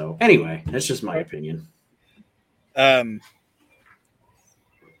 So anyway, that's just my opinion.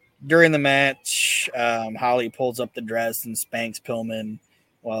 During the match, Holly pulls up the dress and spanks Pillman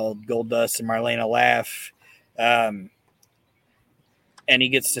while Goldust and Marlena laugh. And he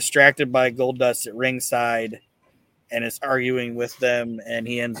gets distracted by Goldust at ringside and is arguing with them, and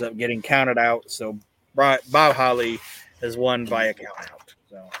he ends up getting counted out. So Bob Holly has won via count out.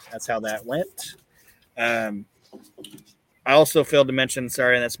 So that's how that went. I also failed to mention,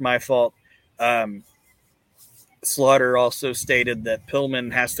 sorry, that's my fault. Slaughter also stated that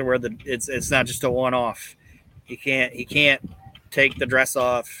Pillman has to wear it's not just a one-off. He can't take the dress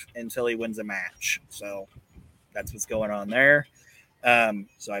off until he wins a match. So that's what's going on there.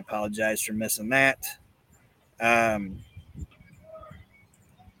 So I apologize for missing that.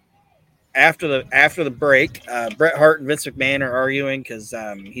 After the break, Bret Hart and Vince McMahon are arguing because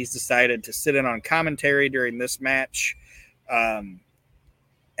he's decided to sit in on commentary during this match. And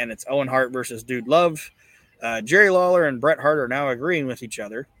it's Owen Hart versus Dude Love. Jerry Lawler and Bret Hart are now agreeing with each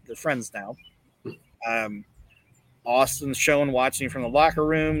other. They're friends now. Austin's shown watching from the locker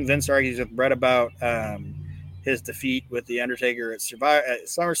room. Vince argues with Bret about his defeat with The Undertaker at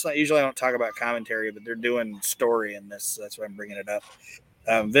SummerSlam. Usually I don't talk about commentary, but they're doing story in this, so that's why I'm bringing it up.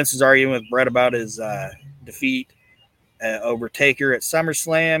 Vince is arguing with Bret about his defeat over Taker at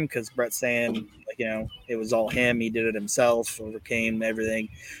SummerSlam because Bret's saying, it was all him. He did it himself, overcame everything.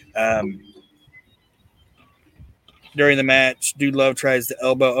 During the match, Dude Love tries to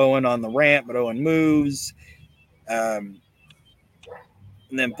elbow Owen on the ramp, but Owen moves. And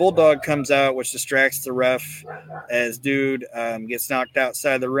then Bulldog comes out, which distracts the ref as Dude gets knocked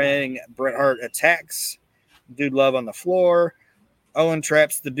outside the ring. Bret Hart attacks Dude Love on the floor. Owen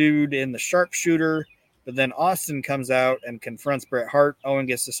traps the Dude in the sharpshooter, but then Austin comes out and confronts Bret Hart. Owen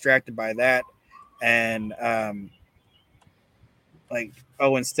gets distracted by that, and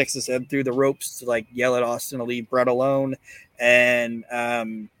Owen sticks his head through the ropes to yell at Austin to leave Bret alone, and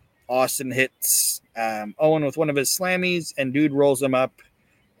Austin hits Owen with one of his slammies, and Dude rolls him up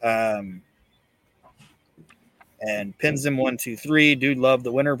and pins him 1, 2, 3. Dude Love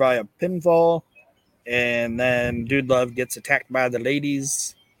the winner via pinfall. And then Dude Love gets attacked by the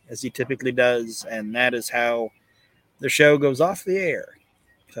ladies, as he typically does, and that is how the show goes off the air.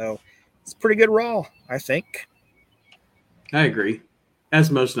 So it's pretty good Raw, I think. I agree. As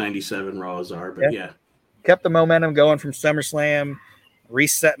most 97 Raws are, but yeah. Kept the momentum going from SummerSlam,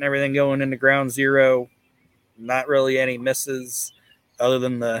 resetting everything going into Ground Zero. Not really any misses other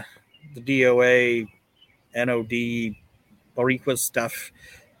than the DOA, NOD, Boriqua stuff.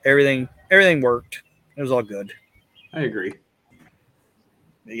 Everything worked. It was all good. I agree.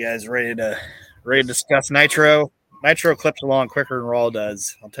 You guys ready to discuss Nitro? Nitro clips along quicker than Raw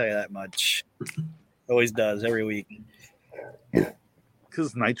does. I'll tell you that much. Always does every week.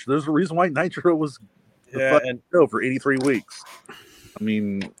 Because Nitro, there's a reason why Nitro was the show for 83 weeks. I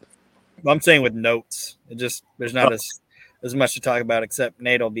mean, I'm saying with notes. It just there's not as much to talk about, except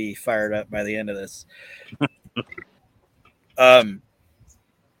Nate will be fired up by the end of this.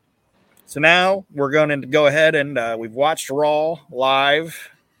 So now we're going to go ahead and we've watched Raw live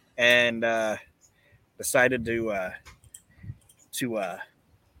and decided to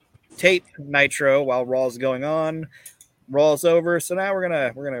tape Nitro while Raw's going on. Raw's over, so now we're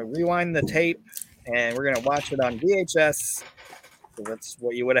gonna rewind the tape and we're gonna watch it on VHS. So that's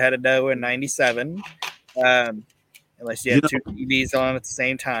what you would have had to do in '97, unless you had two TVs on at the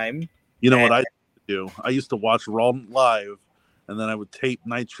same time. You know what I do? I used to watch Raw live, and then I would tape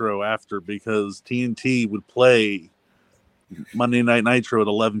Nitro after because TNT would play Monday Night Nitro at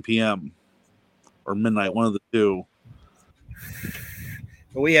 11 p.m. or midnight, one of the two.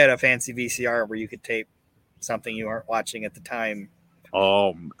 But we had a fancy VCR where you could tape something you aren't watching at the time.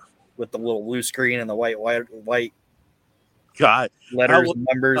 With the little blue screen and the white God letters and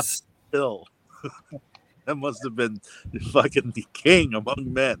numbers. Still, that must have been fucking the king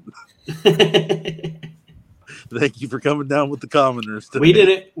among men. Thank you for coming down with the commoners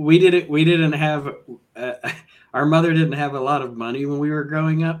today. We didn't have our mother didn't have a lot of money when we were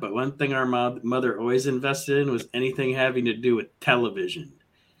growing up, but one thing our mother always invested in was anything having to do with television.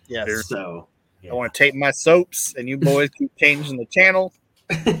 Yes. So I want to tape my soaps, and you boys keep changing the channel.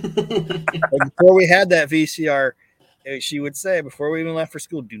 Before we had that VCR, she would say, before we even left for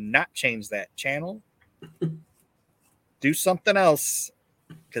school, do not change that channel. Do something else.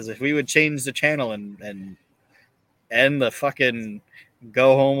 Because if we would change the channel and the fucking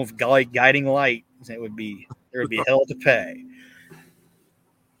go home of guiding light, there would be hell to pay.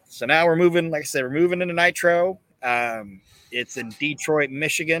 So now we're moving, like I said, we're moving into Nitro. It's in Detroit,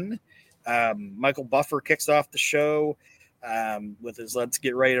 Michigan. Michael Buffer kicks off the show with his Let's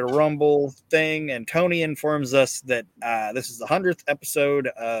Get Ready to Rumble thing. And Tony informs us that this is the 100th episode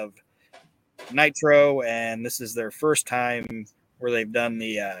of Nitro, and this is their first time where they've done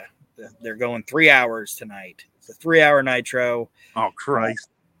they're going 3 hours tonight. It's a 3-hour Nitro. Oh, Christ.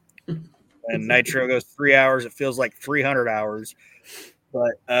 And Nitro goes 3 hours. It feels like 300 hours.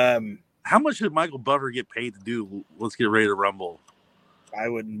 But how much did Michael Buffer get paid to do Let's Get Ready to Rumble? I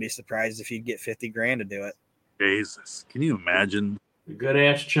wouldn't be surprised if he'd get $50,000 to do it. Jesus. Can you imagine? A good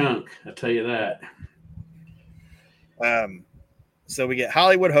ass chunk, I'll tell you that. So we get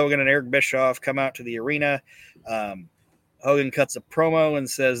Hollywood Hogan and Eric Bischoff come out to the arena. Hogan cuts a promo and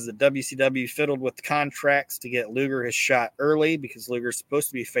says that WCW fiddled with the contracts to get Luger his shot early because Luger's supposed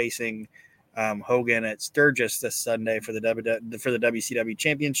to be facing Hogan at Sturgis this Sunday for the WCW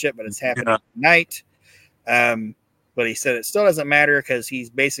Championship, but it's happening tonight. But he said it still doesn't matter because he's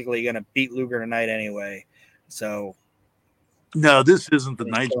basically going to beat Luger tonight anyway. So, no, this isn't the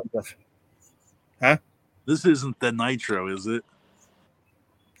Nitro. Huh? This isn't the Nitro, is it?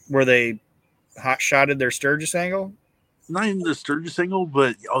 Where they hot-shotted their Sturgis angle? Not even the Sturgis angle,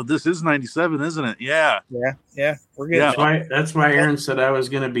 but this is 97, isn't it? Yeah. Yeah. We're good. Yeah. That's why Aaron said I was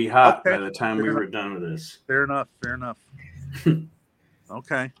going to be hot by the time we were done with this. Fair enough.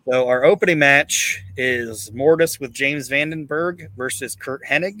 Okay. So our opening match is Mortis with James Vandenberg versus Kurt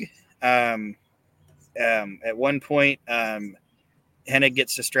Hennig. At one point, Hennig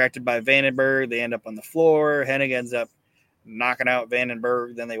gets distracted by Vandenberg. They end up on the floor. Hennig ends up knocking out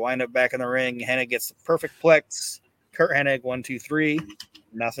Vandenberg. Then they wind up back in the ring. Hennig gets the perfect plex. Kurt Hennig, 1, 2, 3.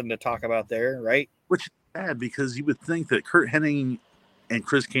 Nothing to talk about there, right? Which is sad because you would think that Kurt Hennig and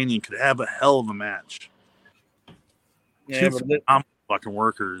Chris Kanyon could have a hell of a match. Yeah, I'm fucking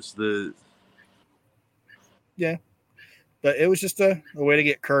workers. Yeah, but it was just a way to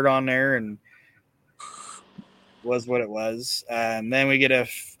get Kurt on there, and was what it was. Then we get a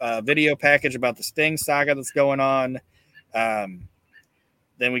video package about the Sting saga that's going on.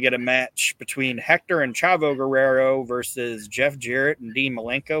 Then we get a match between Hector and Chavo Guerrero versus Jeff Jarrett and Dean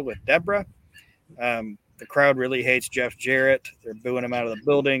Malenko with Deborah. The crowd really hates Jeff Jarrett. They're booing him out of the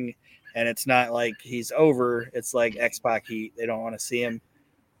building, and it's not like he's over. It's like X-Pac heat. They don't want to see him.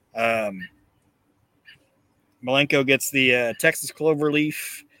 Malenko gets the Texas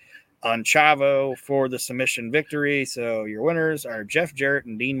Cloverleaf on Chavo for the submission victory. So your winners are Jeff Jarrett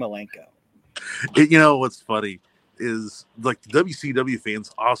and Dean Malenko. You know what's funny is like the WCW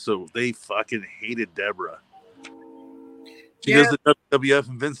fans also, they fucking hated Deborah. She goes to WWF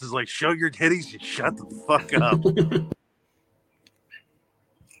and Vince is like, show your titties, you shut the fuck up.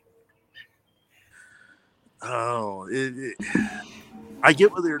 I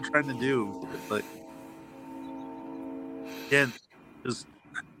get what they were trying to do, but again, just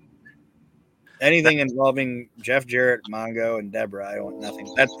anything involving Jeff Jarrett, Mongo, and Deborah, I want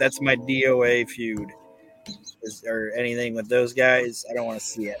nothing. That's my DOA feud. Or anything with those guys, I don't want to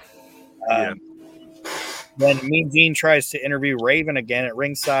see it. When Mean Gene tries to interview Raven again at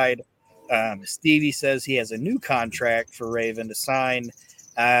ringside, Stevie says he has a new contract for Raven to sign.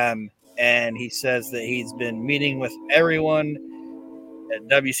 And he says that he's been meeting with everyone at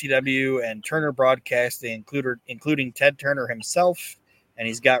WCW and Turner Broadcasting, including Ted Turner himself. And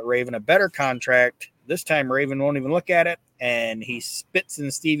he's got Raven a better contract. This time Raven won't even look at it. And he spits in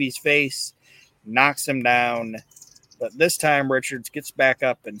Stevie's face, knocks him down. But this time Richards gets back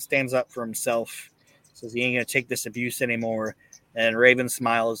up and stands up for himself. Says he ain't going to take this abuse anymore. And Raven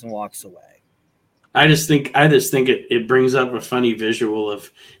smiles and walks away. I just think it brings up a funny visual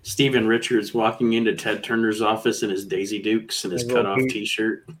of Steven Richards walking into Ted Turner's office in his Daisy Dukes and his cut-off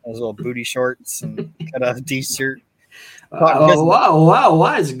T-shirt. His little booty shorts and cut-off T-shirt. Wow,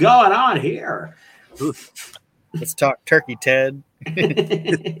 what is going on here? Let's talk turkey, Ted.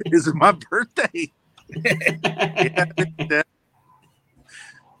 Is it my birthday?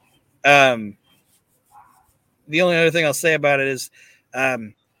 The only other thing I'll say about it is a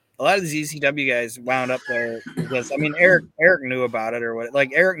lot of these ECW guys wound up there because, I mean, Eric knew about it or what.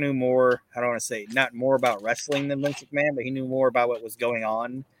 Like, Eric knew more, I don't want to say not more about wrestling than Vince McMahon, but he knew more about what was going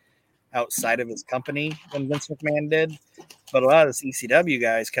on outside of his company than Vince McMahon did. But a lot of these ECW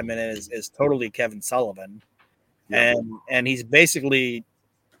guys come in as totally Kevin Sullivan. Yeah. And he's basically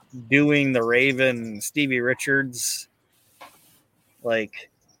doing the Raven, Stevie Richards, like,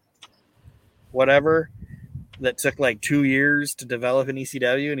 whatever, that took like 2 years to develop in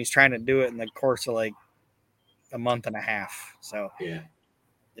ECW, and he's trying to do it in the course of like a month and a half. So yeah,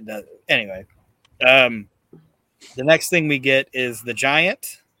 it does. Anyway, the next thing we get is the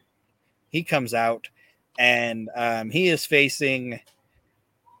Giant. He comes out, and he is facing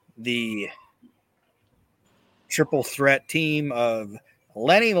the triple threat team of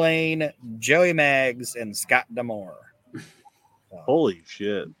Lenny Lane, Joey Maggs, and Scott D'Amore. So holy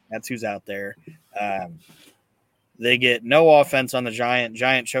shit. That's who's out there. They get no offense on the Giant.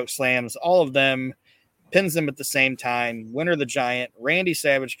 Giant choke slams all of them, pins them at the same time. Winner the Giant. Randy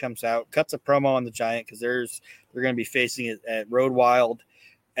Savage comes out, cuts a promo on the Giant because they're going to be facing it at Road Wild,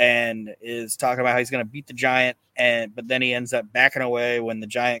 and is talking about how he's going to beat the Giant. But then he ends up backing away when the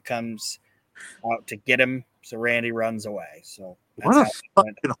Giant comes out to get him. So Randy runs away. So what a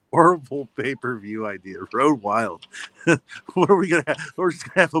fucking horrible pay-per-view idea. Road Wild. What are we going to have? We're just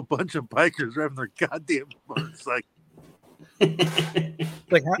going to have a bunch of bikers driving their goddamn motorcycle.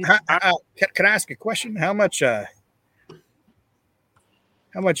 Like, can I ask a question? How much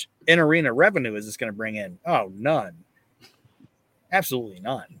in-arena revenue is this going to bring in? Oh, none. Absolutely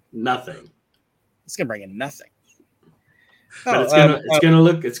none. Nothing. It's going to bring in nothing. But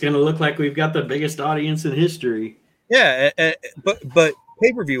it's gonna look like we've got the biggest audience in history. Yeah, but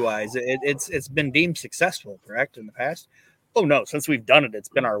pay-per-view wise, it's been deemed successful, correct, in the past? Oh no, since we've done it, it's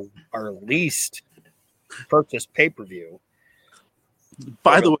been our least purchased pay-per-view.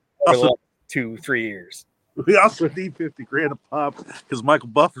 By the way, also 2-3 years. We also need $50,000 a pop because Michael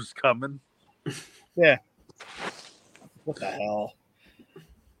Buffer's coming. Yeah. What the hell?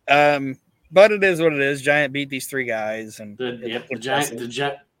 But it is what it is. Giant beat these three guys, and the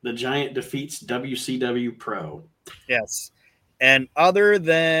Giant defeats WCW Pro. Yes, and other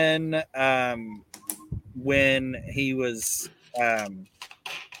than when he was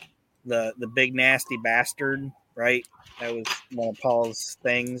the big nasty bastard, right? That was one of Paul's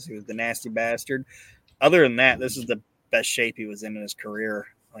things. He was the nasty bastard. Other than that, this is the best shape he was in his career.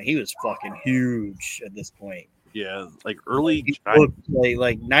 Like, he was fucking huge at this point. Yeah, like early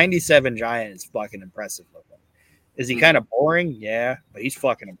like 97 Giant is fucking impressive looking. Is he kind of boring? Yeah, but he's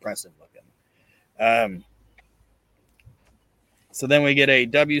fucking impressive looking. So then we get a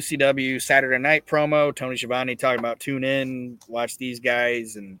WCW Saturday Night promo. Tony Schiavone talking about tune in, watch these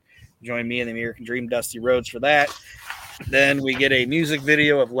guys, and join me in the American Dream, Dusty Rhodes, for that. Then we get a music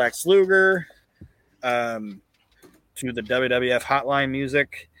video of Lex Luger to the WWF Hotline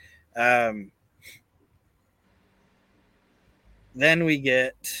music. Then we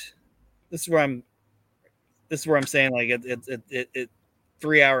get this is where I'm saying, like, it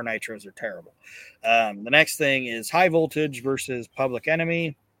 3-hour Nitros are terrible. The next thing is High Voltage versus Public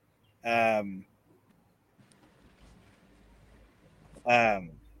Enemy. The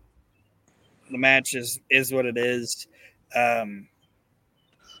match is what it is.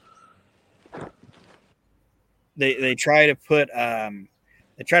 They try to put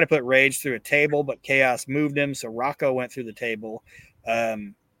Rage through a table, but Chaos moved him, so Rocco went through the table.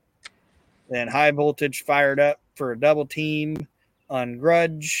 Then High Voltage fired up for a double team on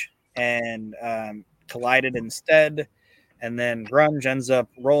Grudge and collided instead. And then Grunge ends up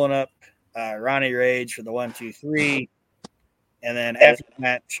rolling up Ronnie Rage for the 1, 2, 3. And then after the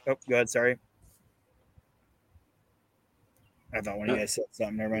match, go ahead, sorry. I thought one of you guys said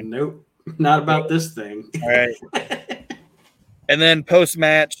something. Never mind. Nope, not about this thing. All right. And then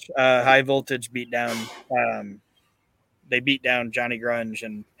post-match, High Voltage beat down. They beat down Johnny Grunge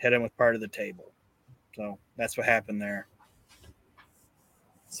and hit him with part of the table. So that's what happened there.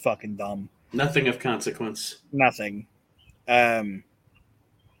 It's fucking dumb. Nothing of consequence. Nothing. Then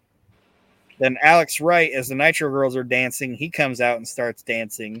Alex Wright, as the Nitro Girls are dancing, he comes out and starts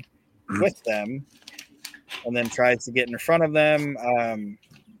dancing with them, and then tries to get in front of them.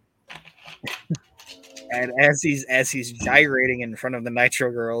 And as he's gyrating in front of the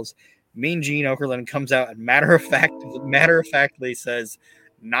Nitro Girls, Mean Gene Okerlund comes out and matter of factly says,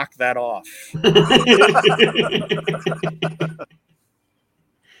 "Knock that off."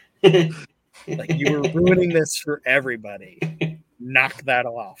 Like, you were ruining this for everybody. Knock that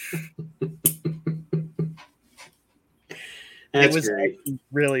off. It was great.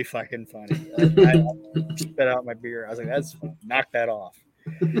 really fucking funny. Like, I spit out my beer. I was like, "That's fun. Knock that off."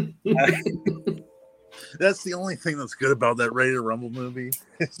 That's the only thing that's good about that Ready to Rumble movie.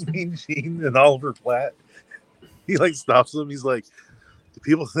 It's Mean Gene and Oliver Platt. He like stops them. He's like, "Do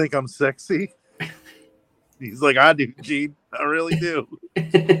people think I'm sexy?" He's like, "I do, Gene. I really do."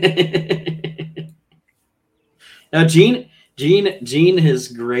 Now, Gene has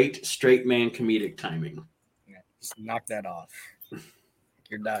great straight man comedic timing. Yeah, just knock that off.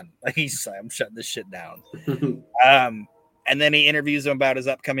 You're done. Like, he's like, "I'm shutting this shit down." And then he interviews him about his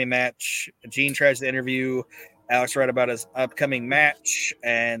upcoming match. Gene tries to interview Alex Wright about his upcoming match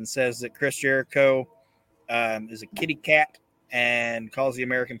and says that Chris Jericho is a kitty cat and calls the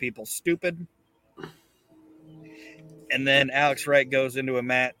American people stupid. And then Alex Wright goes into a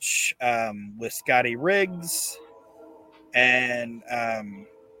match with Scotty Riggs. And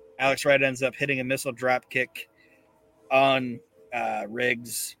Alex Wright ends up hitting a missile drop kick on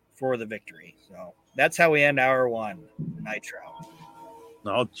Riggs for the victory. So that's how we end hour 1, Nitro.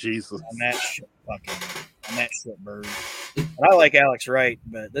 Oh, Jesus. On that shit bird. And I like Alex Wright,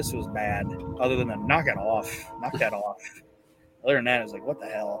 but this was bad. Other than the knock that off. Other than that, I was like, what the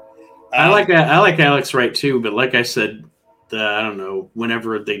hell? I like Alex Wright too, but like I said, I don't know,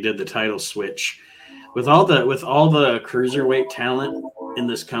 whenever they did the title switch, with all the cruiserweight talent in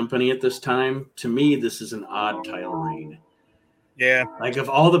this company at this time, to me, this is an odd title reign. Yeah. Like, of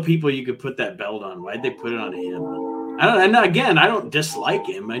all the people you could put that belt on, why'd they put it on him? I don't dislike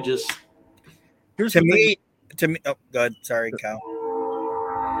him. I just to me. Oh, go ahead. Sorry, Kyle.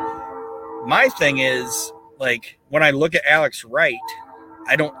 My thing is, like, when I look at Alex Wright,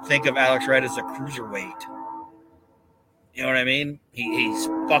 I don't think of Alex Wright as a cruiserweight. You know what I mean? He's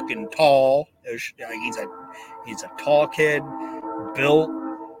fucking tall. He's a tall kid, built.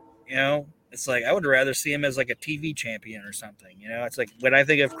 You know, it's like I would rather see him as like a TV champion or something. You know, it's like when I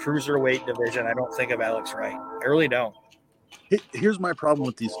think of cruiserweight division, I don't think of Alex Wright. I really don't. Here's my problem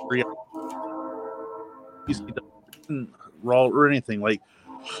with these three. Raw or anything like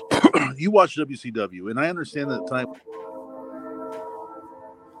you watch WCW, and I understand that tonight.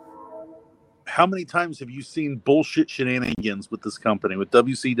 How many times have you seen bullshit shenanigans with this company, with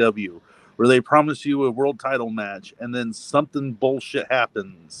WCW, where they promise you a world title match and then something bullshit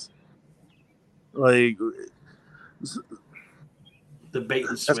happens? Like the bait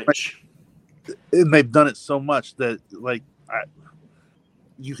and switch. And they've done it so much that, like,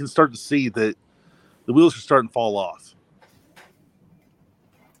 you can start to see that the wheels are starting to fall off.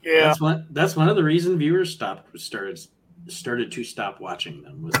 Yeah, that's one of the reasons viewers started to stop watching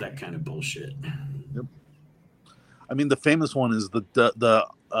them, was that kind of bullshit. Yep. I mean, the famous one is the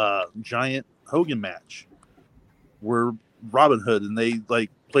Giant Hogan match, where Robin Hood and they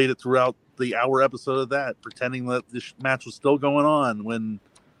like played it throughout the hour episode of that, pretending that this match was still going on when.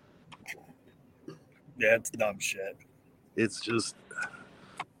 Yeah, it's dumb shit. It's just,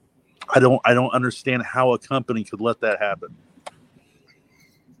 I don't understand how a company could let that happen.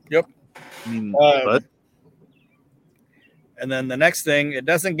 Yep. I mean, but. And then the next thing, it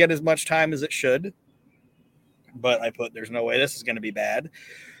doesn't get as much time as it should. but I put there's no way this is going to be bad.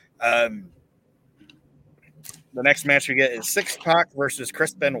 The next match we get is Six-Pac versus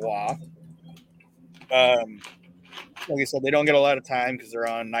Chris Benoit. Like I said, they don't get a lot of time because they're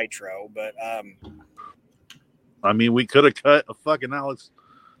on Nitro, but I mean, we could have cut a fucking Alex.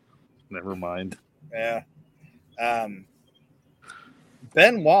 Never mind. Yeah.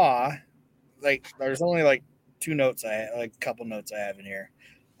 Benoit, like, there's only like a couple notes I have in here.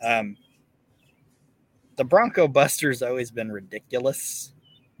 The Bronco Buster's always been ridiculous.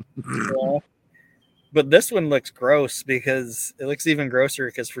 Yeah. But this one looks gross because it looks even grosser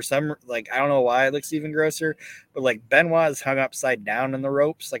because for some, like, I don't know why it looks even grosser, but like Benoit is hung upside down in the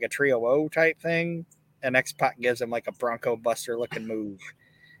ropes, like a Trio O type thing. And X-Pac gives him like a Bronco Buster looking move.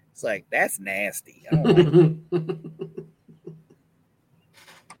 It's like, that's nasty. I don't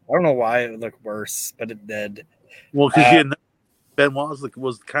know why it would look worse, but it did. Well, because Benoit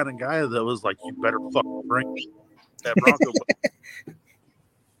was the kind of guy that was like, you better fucking bring that Bronco Buster.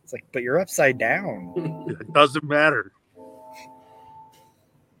 It's like, but you're upside down. It doesn't matter.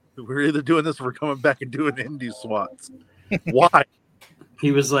 We're either doing this or we're coming back and doing indie swats. Why?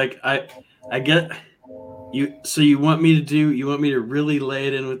 He was like, I get you. So you want me to really lay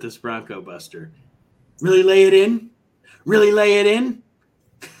it in with this Bronco Buster? Really lay it in? Really lay it in?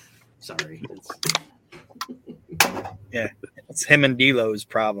 Sorry. Yeah, it's him and D'Lo's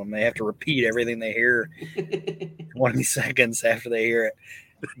problem. They have to repeat everything they hear 20 seconds after they hear it.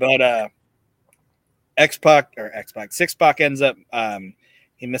 But Six-Pac ends up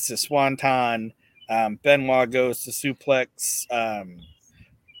he misses Swanton. Benoit goes to suplex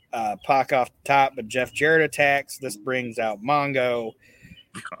Pac off the top, but Jeff Jarrett attacks. This brings out Mongo,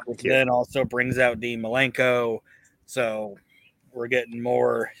 which then also brings out Dean Malenko. So we're getting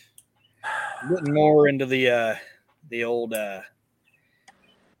more into the old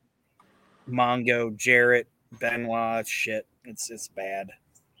Mongo, Jarrett, Benoit shit. It's bad.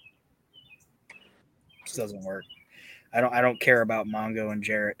 Just doesn't work. I don't care about Mongo and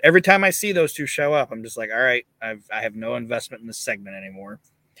Jarrett. Every time I see those two show up, I'm just like, all right, I have no investment in this segment anymore.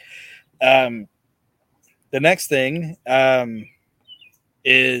 The next thing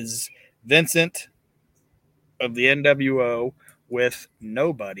is Vincent of the NWO with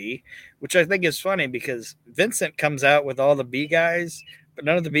nobody, which I think is funny because Vincent comes out with all the B guys, but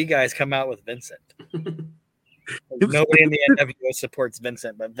none of the B guys come out with Vincent. Nobody in the NWO supports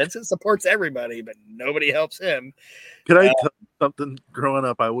Vincent, but Vincent supports everybody, but nobody helps him. Can I tell you something? Growing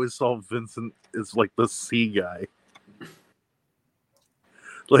up, I always saw Vincent as like the C guy.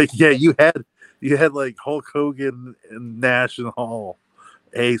 Like, yeah, you had like Hulk Hogan and Nash and Hall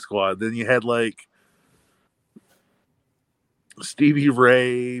A squad. Then you had like Stevie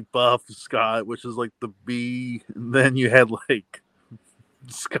Ray, Buff, Scott, which is like the B. And then you had like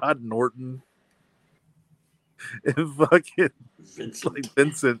Scott Norton. And fucking Vincent. Like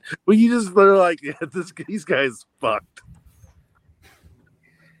Vincent. Well, they're like, yeah, these guys fucked.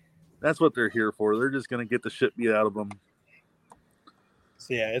 That's what they're here for. They're just going to get the shit beat out of them.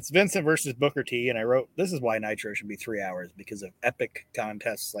 So, yeah, it's Vincent versus Booker T. And I wrote, this is why Nitro should be 3 hours because of epic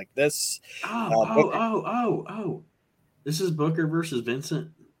contests like this. Oh. This is Booker versus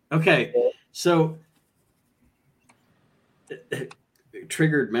Vincent. Okay. So, it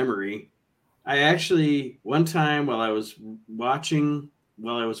triggered memory. I actually, one time while I was watching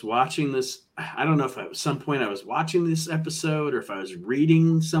this, I don't know if at some point I was watching this episode or if I was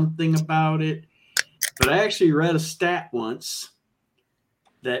reading something about it, but I actually read a stat once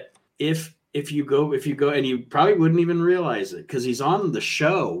that if you go, and you probably wouldn't even realize it because he's on the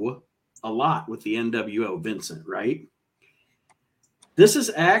show a lot with the NWO, Vincent, right? This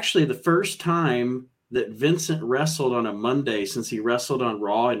is actually the first time that Vincent wrestled on a Monday since he wrestled on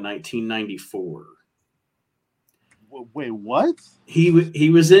Raw in 1994. Wait, what? He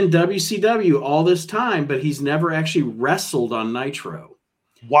was in WCW all this time, but he's never actually wrestled on Nitro.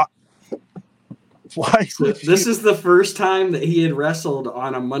 What? Why? So this is the first time that he had wrestled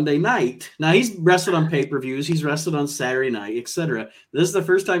on a Monday night. Now, he's wrestled on pay-per-views. He's wrestled on Saturday night, etc. This is the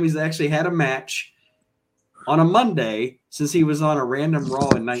first time he's actually had a match on a Monday since he was on a random Raw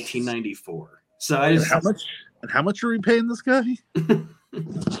in 1994. So how much are we paying this guy?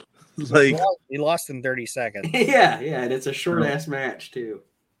 Like he lost in 30 seconds. Yeah, and it's a short ass match too.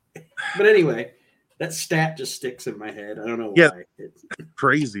 But anyway, that stat just sticks in my head. I don't know why. It's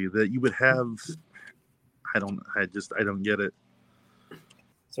crazy that you would have. I don't get it.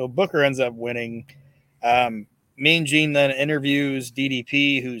 So Booker ends up winning. Mean Gene then interviews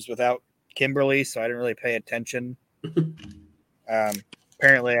DDP, who's without Kimberly, so I didn't really pay attention.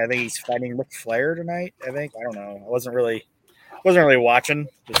 Apparently, I think he's fighting Ric Flair tonight. I think, I don't know. I wasn't really watching.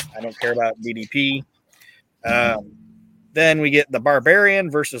 I don't care about DDP. Then we get the Barbarian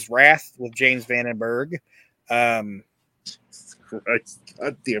versus Wrath with James Vandenberg. Jesus Christ.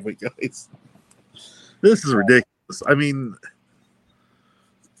 God damn it, guys. This is ridiculous. I mean,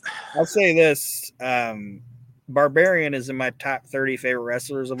 I'll say this. Barbarian is in my top 30 favorite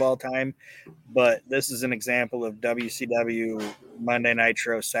wrestlers of all time, but this is an example of WCW Monday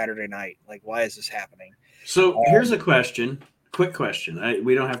Nitro Saturday Night. Like, why is this happening? So here's a question. Quick question.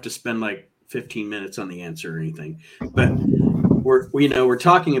 We don't have to spend like 15 minutes on the answer or anything, but we're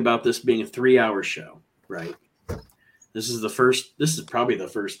talking about this being a 3-hour show, right? This is probably the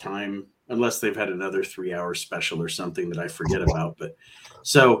first time, unless they've had another 3-hour special or something that I forget about. But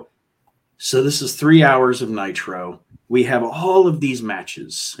so this is 3 hours of Nitro. We have all of these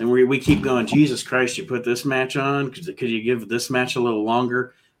matches, and we keep going, Jesus Christ, you put this match on? Could you give this match a little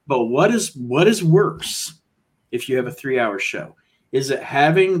longer? But what is worse if you have a 3-hour show? Is it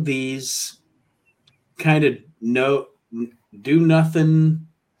having these kind of do nothing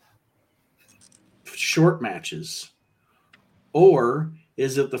short matches? Or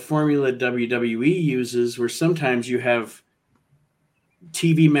is it the formula WWE uses where sometimes you have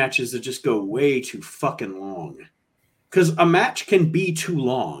TV matches that just go way too fucking long? Because a match can be too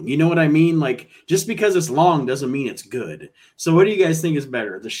long. You know what I mean? Like, just because it's long doesn't mean it's good. So what do you guys think is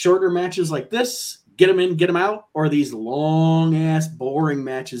better? The shorter matches like this, get them in, get them out, or these long-ass, boring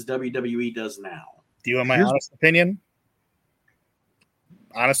matches WWE does now? Do you want my honest opinion?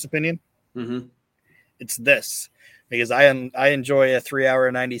 Honest opinion? Mm-hmm. It's this. Because I enjoy a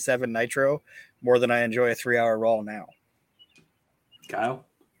 3-hour 97 Nitro more than I enjoy a 3-hour Raw now. Kyle?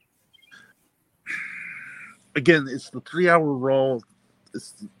 Again, it's the 3-hour Raw.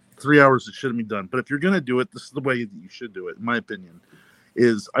 It's 3 hours that shouldn't be done. But if you're going to do it, this is the way that you should do it, in my opinion,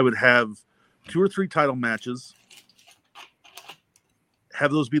 is I would have 2 or 3 title matches,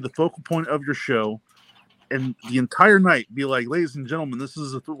 have those be the focal point of your show, and the entire night be like, ladies and gentlemen, this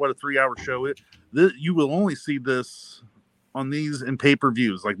is what a 3-hour show is. You will only see this on these in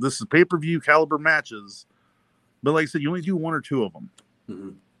pay-per-views. Like, this is pay-per-view caliber matches. But like I said, you only do 1 or 2 of them. Mm-hmm.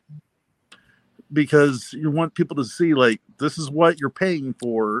 Because you want people to see, like, this is what you're paying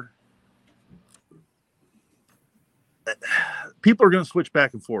for. People are going to switch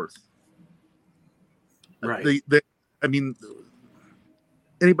back and forth. Right. I mean,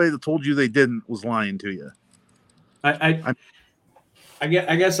 anybody that told you they didn't was lying to you. I'm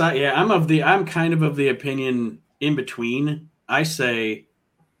kind of the opinion in between. I say,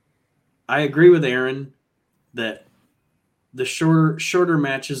 I agree with Aron that the shorter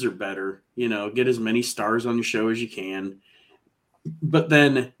matches are better. You know, get as many stars on your show as you can. But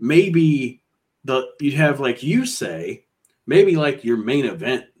then maybe you have, like you say, maybe like your main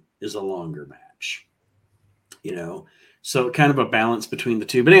event is a longer match. You know, so kind of a balance between the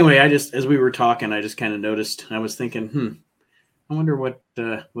two. But anyway, as we were talking, I just kind of noticed. I was thinking, I wonder what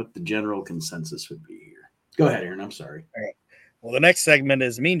the general consensus would be here. Go ahead, Aron. I'm sorry. All right. Well, the next segment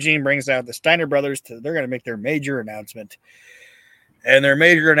is Mean Gene brings out the Steiner brothers. They're going to make their major announcement. And their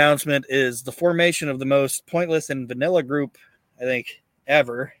major announcement is the formation of the most pointless and vanilla group, I think,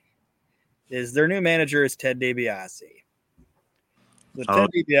 ever. Is their new manager is Ted DiBiase. Ted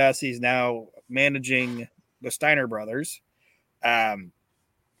DiBiase is now managing the Steiner brothers. And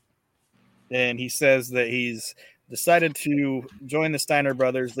he says that he's decided to join the Steiner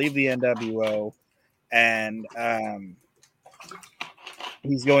brothers, leave the NWO, and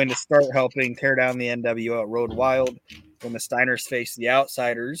he's going to start helping tear down the NWO at Road Wild when the Steiners face the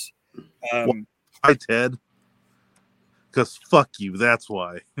Outsiders. Hi, Ted. Because fuck you, that's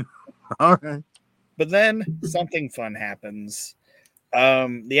why. All right. But then something fun happens.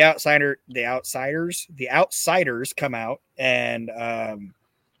 The Outsiders come out and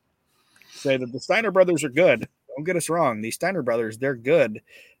say that the Steiner brothers are good. Don't get us wrong. The Steiner brothers, they're good,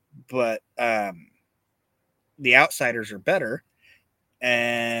 but the Outsiders are better.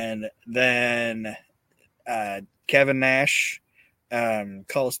 And then Kevin Nash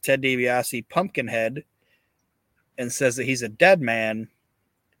calls Ted DiBiase Pumpkinhead and says that he's a dead man.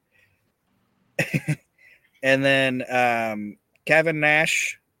 And then Kevin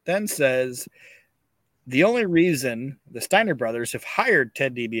Nash then says the only reason the Steiner brothers have hired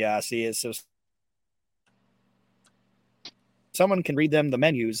Ted DiBiase is so someone can read them the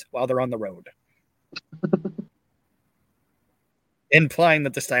menus while they're on the road. Implying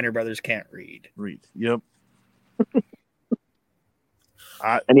that the Steiner brothers can't read. Yep.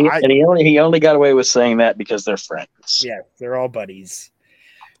 He only got away with saying that because they're friends. Yeah, they're all buddies.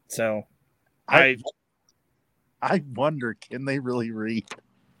 So I wonder, can they really read?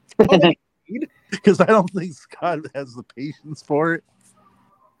 Because I don't think Scott has the patience for it.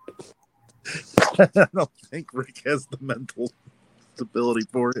 I don't think Rick has the mental stability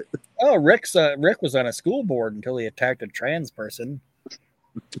for it. Oh, Rick was on a school board until he attacked a trans person.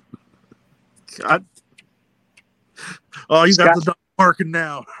 God. Oh, he's got the dog barking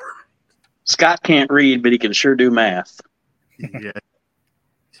now. Scott can't read, but he can sure do math. Yeah.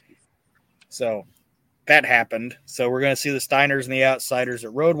 So that happened. So we're going to see the Steiners and the Outsiders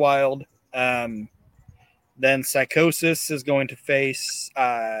at Road Wild. Then Psychosis is going to face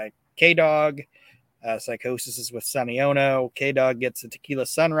K-Dog. Psychosis is with Sonny Ono. K-Dog gets a Tequila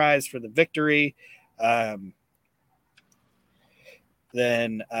Sunrise for the victory.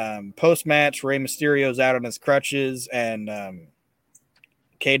 Then post-match, Rey Mysterio's out on his crutches, and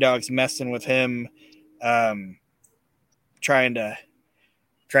K-Dog's messing with him, trying to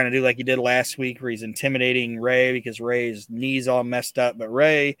do like he did last week, where he's intimidating Rey because Rey's knee's all messed up, but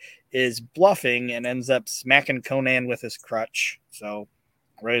Rey is bluffing and ends up smacking Conan with his crutch. So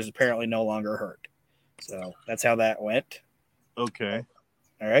Rey's apparently no longer hurt. So that's how that went. Okay.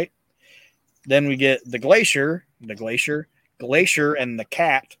 All right. Then we get the Glacier and the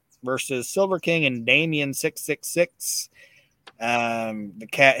Cat versus Silver King and Damien 666. The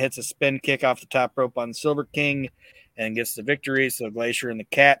Cat hits a spin kick off the top rope on Silver King and gets the victory. So Glacier and the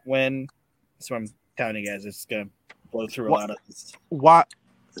Cat win. That's what I'm telling you guys. It's going to blow through a lot of this. Why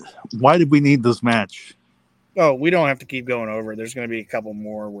did we need this match? Oh, we don't have to keep going over. There's going to be a couple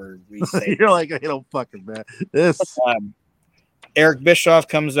more where we say you're like, I don't fucking man. This. Eric Bischoff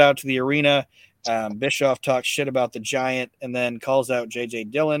comes out to the arena. Bischoff talks shit about the Giant and then calls out J.J.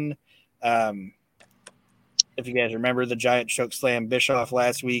 Dillon. If you guys remember, the Giant chokeslammed Bischoff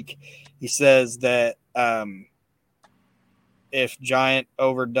last week. He says that if Giant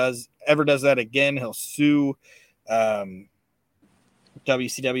ever does that again, he'll sue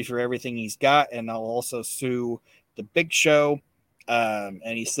WCW for everything he's got, and I'll also sue the Big Show.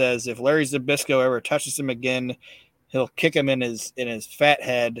 And he says if Larry Zbyszko ever touches him again, he'll kick him in his fat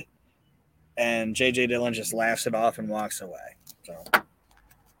head. And J.J. Dillon just laughs it off and walks away. So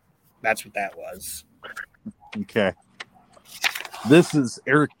that's what that was. Okay. This is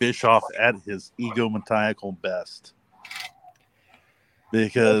Eric Bischoff at his egomaniacal best.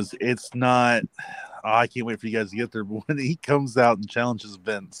 Because it's not... I can't wait for you guys to get there. But when he comes out and challenges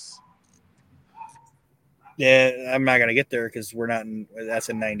Vince... Yeah, I'm not going to get there because we're not in... That's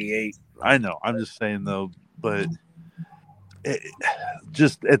in 98. I know. I'm just saying, though. But...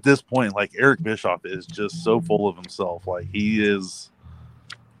 just at this point, like, Eric Bischoff is just so full of himself. Like, he is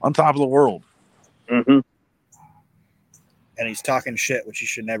on top of the world. Mm-hmm. And he's talking shit, which you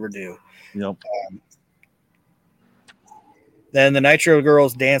should never do. Yep. Then the Nitro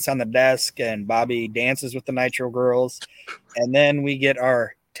Girls dance on the desk, and Bobby dances with the Nitro Girls. And then we get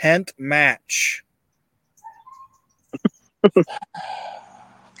our 10th match. Have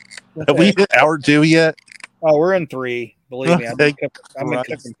we hit hour 2 yet? Oh, we're in 3. Believe me, I'm going to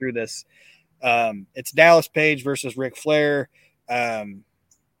cook them through this. It's Dallas Page versus Ric Flair. Hennig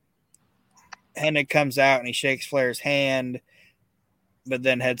comes out and he shakes Flair's hand, but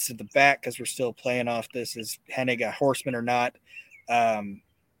then heads to the back because we're still playing off this. Is Hennig a horseman or not?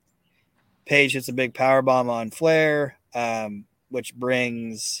 Page hits a big powerbomb on Flair, which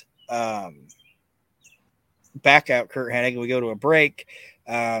brings back out Kurt Hennig. We go to a break.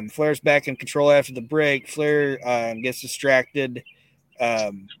 Flair's back in control after the break. Flair gets distracted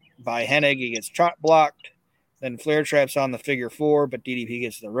by Hennig. He gets trot blocked. Then Flair traps on the figure 4, but DDP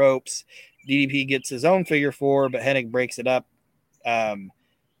gets the ropes. DDP gets his own figure 4, but Hennig breaks it up.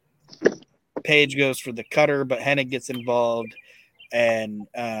 Page goes for the cutter, but Hennig gets involved, and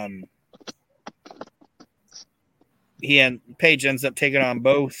Page ends up taking on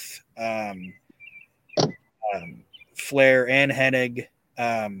both Flair and Hennig,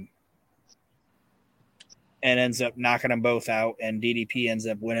 and ends up knocking them both out, and DDP ends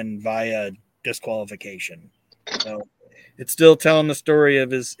up winning via disqualification. So it's still telling the story of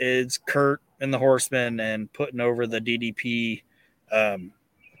his Kurt and the Horsemen and putting over the DDP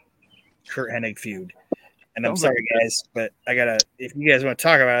Kurt Hennig feud. And I'm sorry, guys, but I gotta. If you guys want to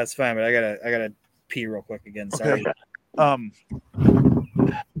talk about it, it's fine. But I gotta pee real quick again. Sorry. Okay.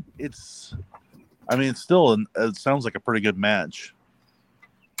 It's still it sounds like a pretty good match.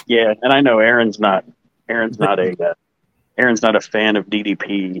 Yeah, and I know Aaron's not a fan of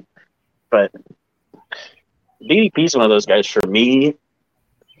DDP, but DDP's one of those guys for me.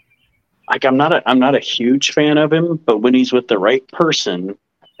 Like I'm not a huge fan of him, but when he's with the right person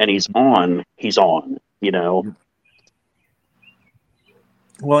and he's on, you know.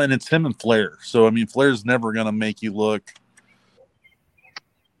 Well, and it's him and Flair. So Flair's never gonna make you look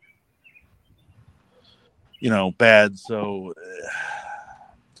bad. So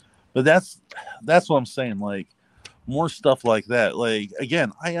But that's what I'm saying. Like, more stuff like that. Like,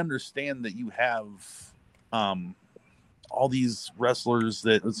 again, I understand that you have all these wrestlers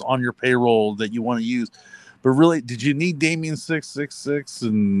that it's on your payroll that you want to use, but really, did you need Damien 666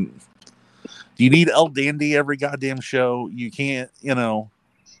 and do you need El Dandy every goddamn show? You can't,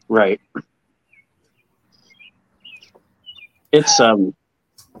 Right. It's what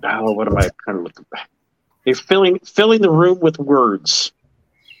am I kind of looking back? They're filling the room with words.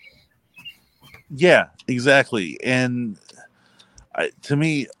 Yeah, exactly. And to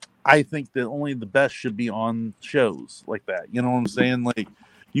me, I think that only the best should be on shows like that. You know what I'm saying? Like,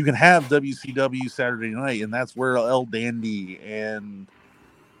 you can have WCW Saturday Night, and that's where El Dandy and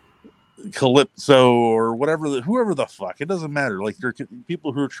Calypso or whoever the fuck, it doesn't matter. Like, there are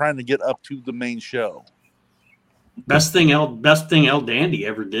people who are trying to get up to the main show. Best thing El Dandy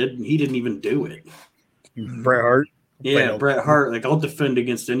ever did, and he didn't even do it. Bret Hart. Yeah, Bret Hart. Like, I'll defend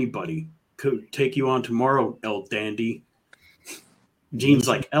against anybody. Could take you on tomorrow, El Dandy. Gene's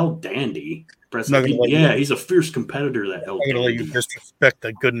like, El Dandy. Bret's like, yeah, he's a fierce competitor, that El Dandy. I'm going to let you disrespect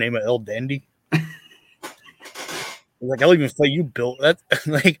the good name of El Dandy. Like, I'll even fight you, Bill. That's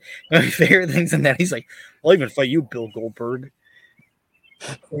like my favorite things in that. He's like, I'll even fight you, Bill Goldberg.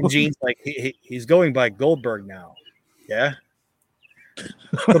 And Gene's like, he's going by Goldberg now. Yeah?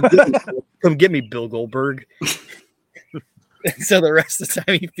 Come get me, Bill Goldberg. So the rest of the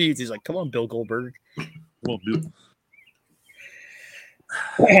time he feuds, he's like, come on, Bill Goldberg. Well, Bill.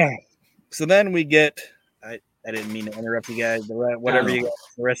 So then we get, I didn't mean to interrupt you guys, but whatever the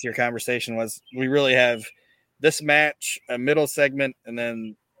rest of your conversation was, we really have this match, a middle segment, and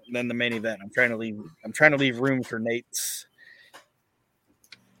then the main event. I'm trying to leave room for Nate's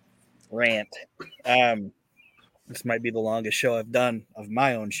rant. This might be the longest show I've done of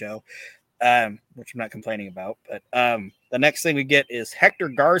my own show, which I'm not complaining about. But the next thing we get is Hector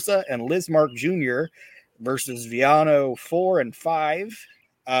Garza and Lizmark Jr. versus Viano 4 and 5.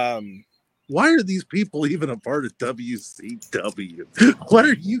 Why are these people even a part of WCW? What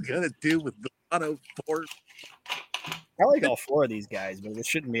are you gonna do with Viano 4? I like all four of these guys, but it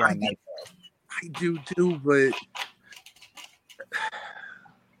shouldn't be on Nitro. I do too, but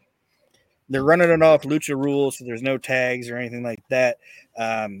they're running it off Lucha rules, so there's no tags or anything like that.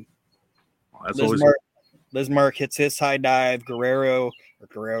 Lizmark hits his high dive. Guerrero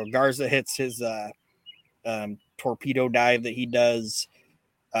Garza hits his torpedo dive that he does.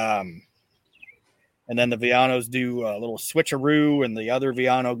 And then the Vianos do a little switcheroo, and the other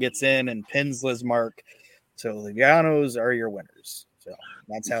Viano gets in and pins Lizmark. So the Vianos are your winners. So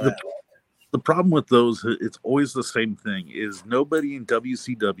that's how that works. The problem with those, it's always the same thing, is nobody in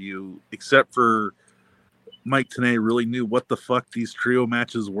WCW, except for Mike Tenay, really knew what the fuck these trio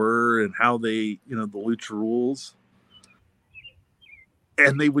matches were and how they, the Lucha rules.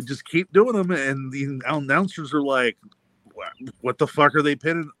 And they would just keep doing them, and the announcers are like, what the fuck are they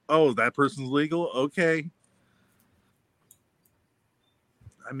pinning? Oh, that person's legal? Okay.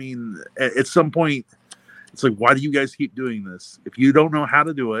 I mean, at some point, it's like, why do you guys keep doing this? If you don't know how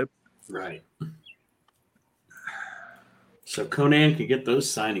to do it. Right. So Conan could get those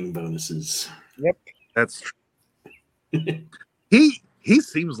signing bonuses. Yep. That's true. He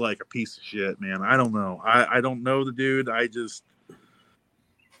seems like a piece of shit, man. I don't know. I don't know the dude. I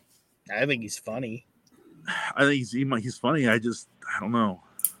think he's funny. I think he's funny. I don't know.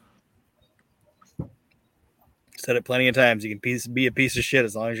 Said it plenty of times. You can be a piece of shit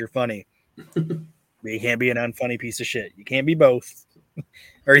as long as you're funny. You can't be an unfunny piece of shit. You can't be both.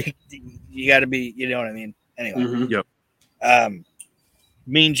 Or you got to be, you know what I mean? Anyway. Mm-hmm. Yep.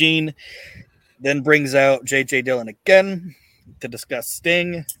 Mean Gene then brings out J.J. Dillon again to discuss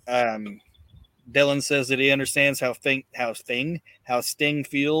Sting. Dillon says that he understands how Sting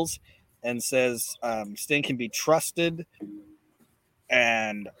feels, and says Sting can be trusted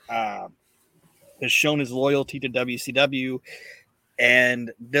and has shown his loyalty to WCW.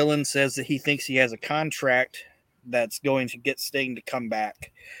 And Dillon says that he thinks he has a contract that's going to get Sting to come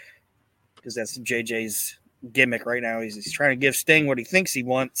back, because that's JJ's gimmick right now. He's trying to give Sting what he thinks he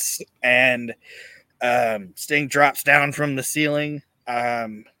wants, and Sting drops down from the ceiling,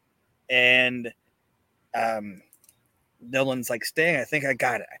 and Dillon's like, Sting, I think I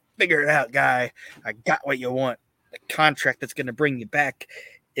got it. I figured it out, guy. I got what you want. The contract that's going to bring you back.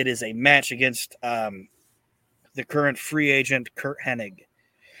 It is a match against the current free agent, Kurt Hennig.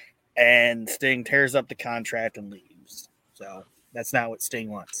 And Sting tears up the contract and leaves. So that's not what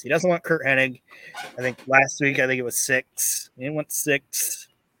Sting wants. He doesn't want Kurt Hennig. I think last week, it was 6. He didn't want 6.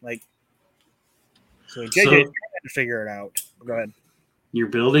 So JJ trying to figure it out. Go ahead. You're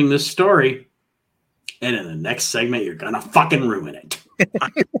building this story, and in the next segment, you're going to fucking ruin it.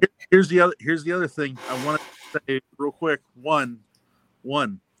 Here's the other thing I want to say real quick. One,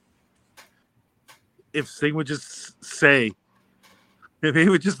 if Sting would just say, if he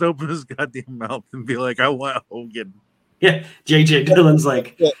would just open his goddamn mouth and be like, "I want Hogan." Yeah, JJ Dillon's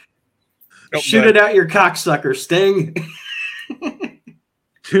like, shoot it out your cocksucker, Sting.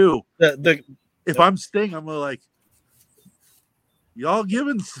 Two, if I'm Sting, I'm like, y'all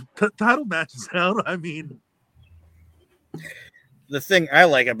giving title matches out? I mean, the thing I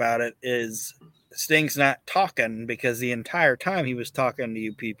like about it is Sting's not talking, because the entire time he was talking to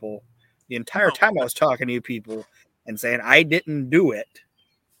you people, the entire time I was talking to you people and saying I didn't do it,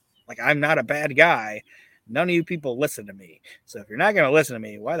 like I'm not a bad guy, none of you people listen to me. So if you're not going to listen to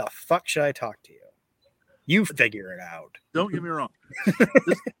me, why the fuck should I talk to you? You figure it out. Don't get me wrong.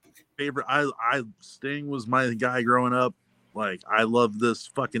 This favorite, Sting was my guy growing up. Like, I love this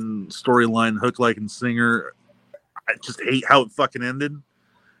fucking storyline, Hook, Like, and Singer. I just hate how it fucking ended.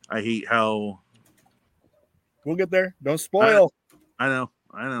 I hate how... We'll get there. Don't spoil. I know.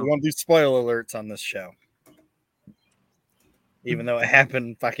 We won't do spoiler alerts on this show. Even though it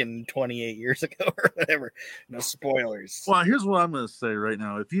happened fucking 28 years ago or whatever. No spoilers. Well, here's what I'm going to say right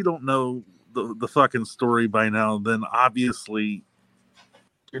now. If you don't know the fucking story by now, then obviously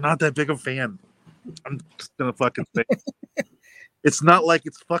you're not that big a fan. I'm just going to fucking say it's not like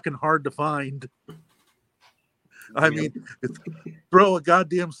it's fucking hard to find. I mean, throw a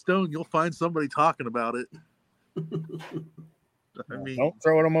goddamn stone, you'll find somebody talking about it. I mean, don't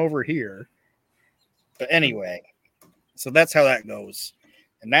throw them over here. But anyway, so that's how that goes.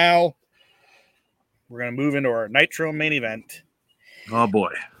 And now we're going to move into our Nitro main event. Oh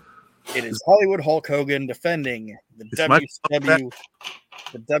boy. It is Hollywood Hulk Hogan defending the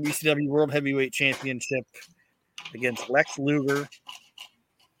WCW World Heavyweight Championship against Lex Luger.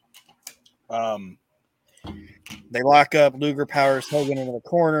 They lock up. Luger powers Hogan into the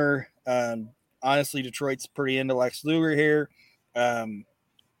corner. Honestly, Detroit's pretty into Lex Luger here.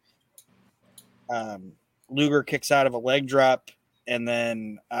 Luger kicks out of a leg drop, and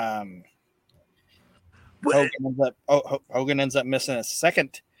then Hogan ends up missing a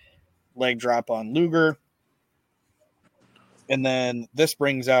second leg drop on Luger. And then this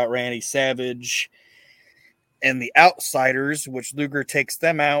brings out Randy Savage and the Outsiders, which Luger takes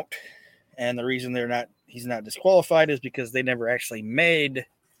them out. And the reason he's not disqualified is because they never actually made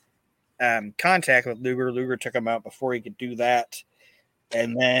contact with Luger. Luger took him out before he could do that.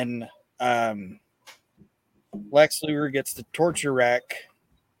 And then Lex Luger gets the torture rack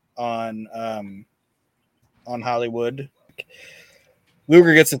on Hollywood.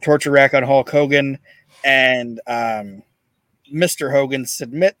 Luger gets the torture rack on Hulk Hogan, and Mr. Hogan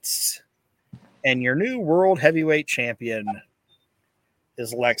submits, and your new World Heavyweight Champion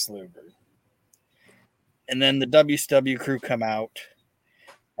is Lex Luger. And then the WCW crew come out,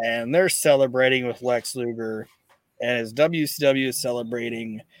 and they're celebrating with Lex Luger, and as WCW is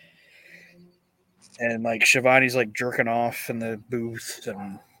celebrating, and like Shivani's like jerking off in the booth,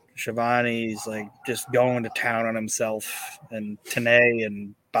 and Shivani's like just going to town on himself, and Tenay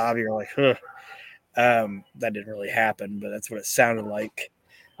and Bobby are like, huh. That didn't really happen, but that's what it sounded like.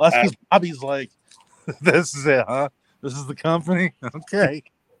 Well, that's because Bobby's like, this is it, huh? This is the company? Okay.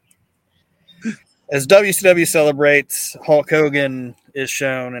 As WCW celebrates, Hulk Hogan is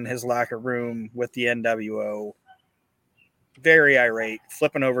shown in his locker room with the NWO. Very irate,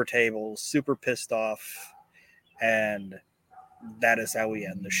 flipping over tables, super pissed off. And that is how we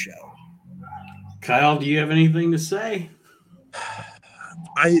end the show. Kyle, do you have anything to say?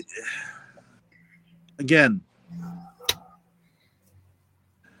 Again,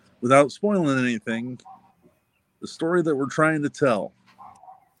 without spoiling anything, the story that we're trying to tell,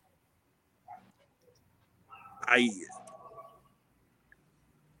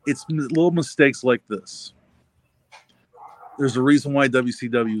 it's little mistakes like this. There's a reason why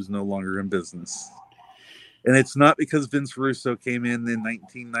WCW is no longer in business. And it's not because Vince Russo came in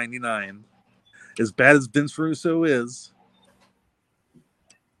 1999. As bad as Vince Russo is,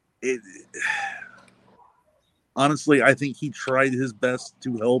 honestly, I think he tried his best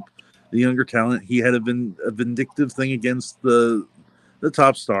to help the younger talent. He had a vindictive thing against the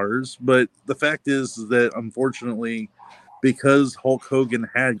top stars. But the fact is that, unfortunately, because Hulk Hogan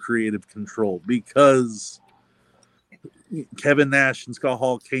had creative control, because Kevin Nash and Scott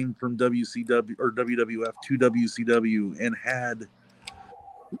Hall came from WCW or WWF to WCW and had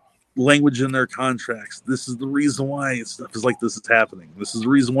language in their contracts. This is the reason why stuff is like this is happening. This is the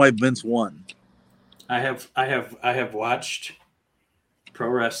reason why Vince won. I have watched pro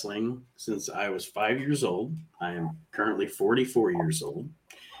wrestling since I was 5 years old. I am currently 44 years old.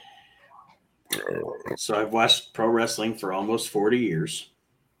 So I've watched pro wrestling for almost 40 years.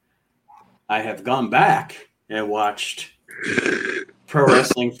 I have gone back and watched pro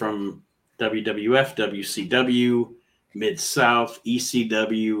wrestling from WWF, WCW, Mid-South,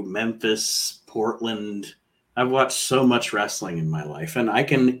 ECW, Memphis, Portland. I've watched so much wrestling in my life, and I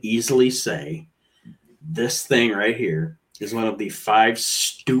can easily say this thing right here is one of the 5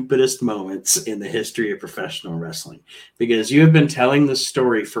 stupidest moments in the history of professional wrestling, because you have been telling the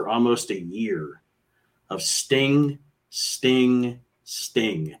story for almost a year of Sting.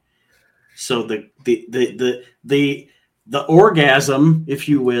 So the orgasm, if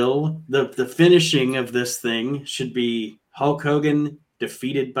you will, the finishing of this thing should be Hulk Hogan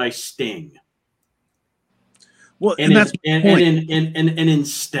defeated by Sting. Well, and that's and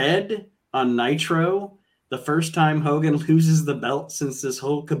instead on Nitro, the first time Hogan loses the belt since this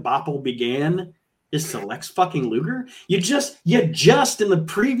whole kabobble began is to Lex fucking Luger. You just in the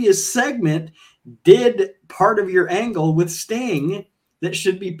previous segment did part of your angle with Sting that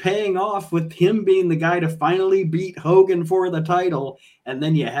should be paying off with him being the guy to finally beat Hogan for the title, and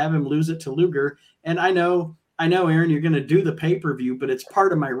then you have him lose it to Luger. And I know, Aaron, you're going to do the pay-per-view, but it's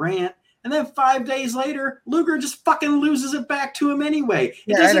part of my rant. And then 5 days later, Luger just fucking loses it back to him anyway.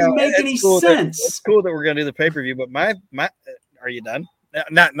 It doesn't make any sense. It's cool that we're going to do the pay-per-view, but my, are you done?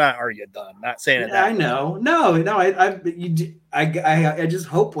 Not are you done? Not saying it. I know. No. I just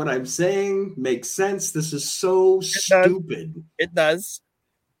hope what I'm saying makes sense. This is so stupid. It does,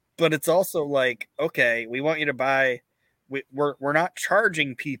 but it's also like, okay, we want you to buy. We're not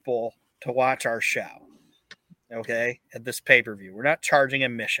charging people to watch our show. Okay, at this pay-per-view, we're not charging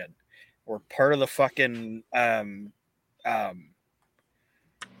admission. We're part of the fucking.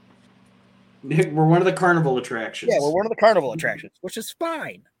 We're one of the carnival attractions. Yeah, we're one of the carnival attractions, which is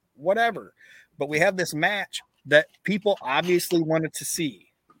fine, whatever. But we have this match that people obviously wanted to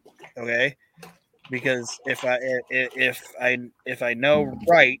see, okay? Because if I know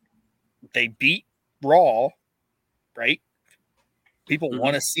right, they beat Raw, right? People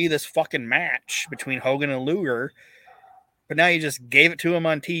want to see this fucking match between Hogan and Luger, but now you just gave it to them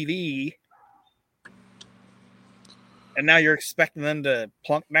on TV. And now you're expecting them to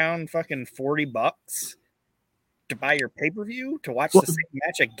plunk down fucking $40 to buy your pay-per-view to watch the same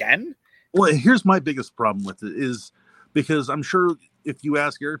match again? Well, here's my biggest problem with it is because I'm sure if you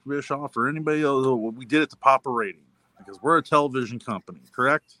ask Eric Bischoff or anybody else, we did it to pop a rating because we're a television company,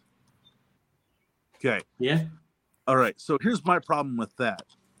 correct? Okay. Yeah. All right. So here's my problem with that.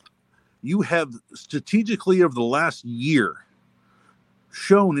 You have strategically over the last year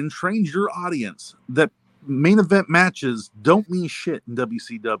shown and trained your audience that main event matches don't mean shit in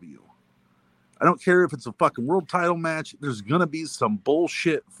WCW. I don't care if it's a fucking world title match. There's going to be some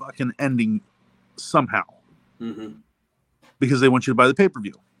bullshit fucking ending somehow. Because they want you to buy the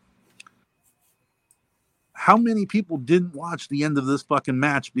pay-per-view. How many people didn't watch the end of this fucking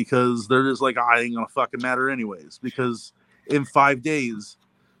match because they're just like, it ain't going to fucking matter anyways. Because in 5 days,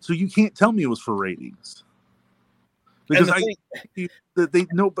 so you can't tell me it was for ratings. Because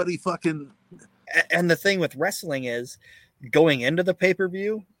nobody fucking... And the thing with wrestling is going into the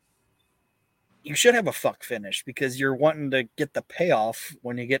pay-per-view, you should have a fuck finish because you're wanting to get the payoff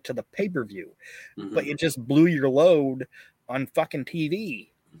when you get to the pay-per-view. But you just blew your load on fucking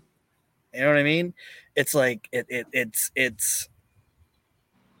TV. You know what I mean? It's like it's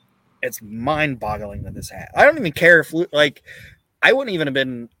mind-boggling that this happened. I don't even care if I wouldn't even have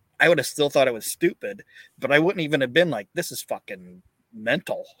been. I would have still thought it was stupid, but I wouldn't even have been like, this is fucking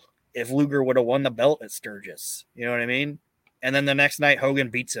mental. If Luger would have won the belt at Sturgis, you know what I mean? And then the next night, Hogan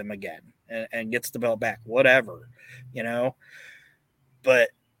beats him again and gets the belt back, whatever, you know?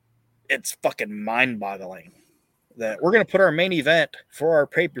 But it's fucking mind-boggling that we're going to put our main event for our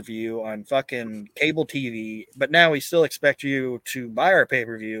pay-per-view on fucking cable TV, but now we still expect you to buy our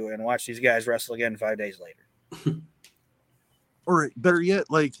pay-per-view and watch these guys wrestle again 5 days later. Or better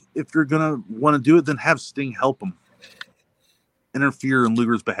yet, like, if you're going to want to do it, then have Sting help him. Interfere in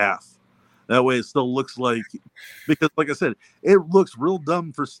Luger's behalf. That way it still looks like, because like I said, it looks real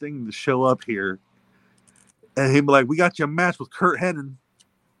dumb for Sting to show up here and he'd be like, we got you a match with Kurt Hennig,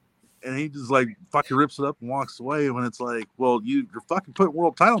 and he just like fucking rips it up and walks away when it's like, well, you're fucking putting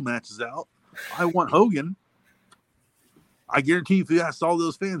world title matches out. I want Hogan. I guarantee if you ask all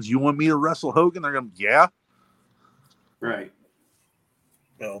those fans, you want me to wrestle Hogan? They're going, yeah. Right.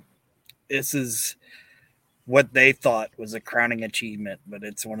 Well, this is what they thought was a crowning achievement, but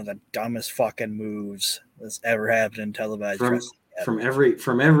it's one of the dumbest fucking moves that's ever happened in televised wrestling.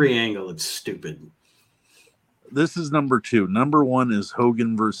 From every angle, it's stupid. This is number 2. Number 1 is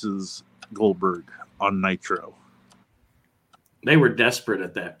Hogan versus Goldberg on Nitro. They were desperate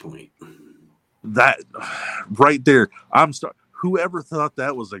at that point. That right there, whoever thought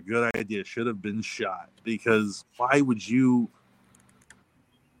that was a good idea should have been shot, because why would you?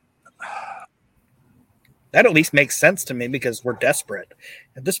 That at least makes sense to me, because we're desperate.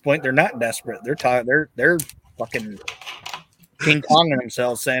 At this point, they're not desperate. They're fucking King Konging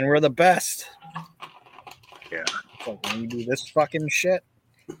themselves, saying we're the best. Yeah. Like, when you do this fucking shit,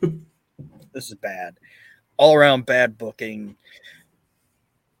 this is bad. All around bad booking.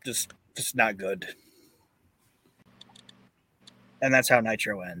 Just not good. And that's how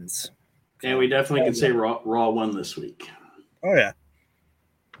Nitro ends. And we definitely can say Raw won this week. Oh, yeah.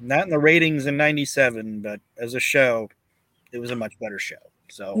 Not in the ratings in 97, but as a show, it was a much better show.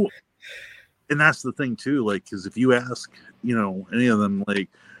 So, and that's the thing too, like, because if you ask, any of them, like,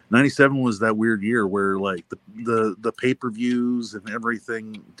 97 was that weird year where, like, the pay-per-views and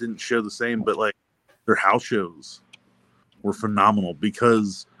everything didn't show the same, but, like, their house shows were phenomenal,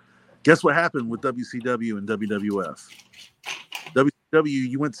 because guess what happened with WCW and WWF? WCW,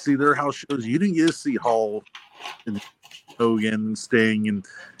 you went to see their house shows. You didn't get to see Hall and Hogan and Sting, and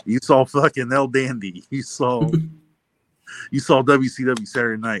you saw fucking El Dandy. You saw WCW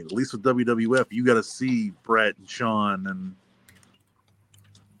Saturday Night. At least with WWF, you got to see Brett and Shawn and.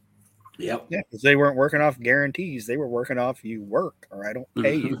 Yep. Yeah, because they weren't working off guarantees. They were working off you work or I don't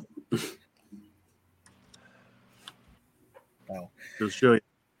pay you. Well, just show you.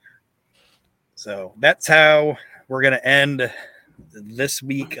 So that's how we're going to end this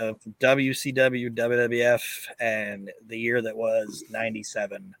week of WCW, WWF, and the year that was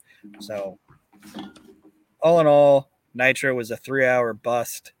 97. So all in all, Nitro was a 3-hour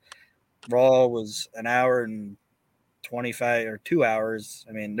bust. Raw was an hour and 25 or 2 hours.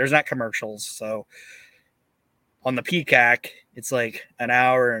 I mean, there's not commercials. So on the Peacock, it's like an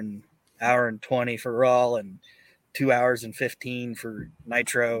hour and 20 for Raw and 2 hours and 15 for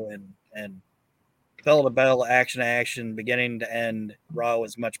Nitro, and bell to bell, action to action, beginning to end. Raw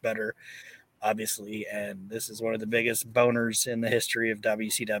was much better, obviously, and this is one of the biggest boners in the history of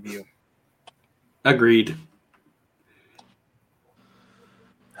WCW. Agreed.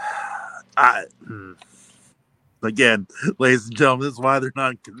 Again, ladies and gentlemen, this is why they're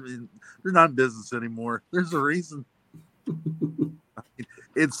not in business anymore. There's a reason.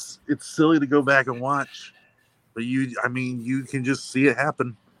 It's silly to go back and watch, but you can just see it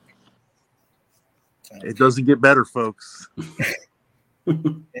happen. It doesn't get better, folks.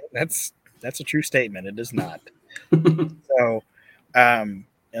 That's a true statement. It does not. So,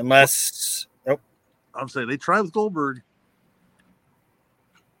 unless I'm saying they try with Goldberg.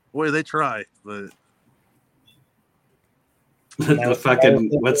 Boy, they try, but the fucking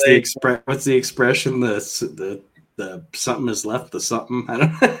what's the expression? The something is left the something. I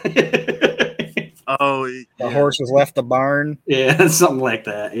don't know. The horse has left the barn. Yeah, something like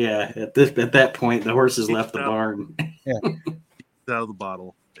that. Yeah, at that point, the horse has left the barn. Yeah, out of the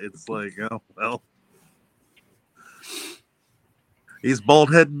bottle. It's like, oh well, he's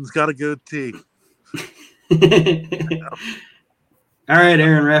bald headed and's got a goatee. All right,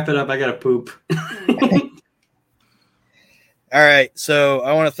 Aaron, wrap it up. I gotta poop. All right, so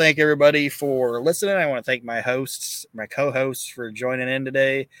I want to thank everybody for listening. I want to thank my hosts, my co-hosts, for joining in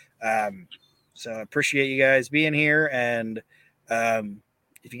today. So I appreciate you guys being here. And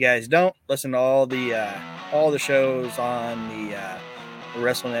if you guys don't listen to all the shows on the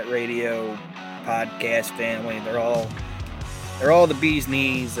WrestleNet Radio Podcast family, they're all the bee's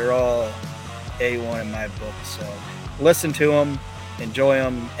knees. They're all A1 in my book. So listen to them, enjoy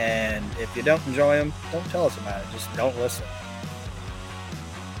them, and if you don't enjoy them, don't tell us about it. Just don't listen.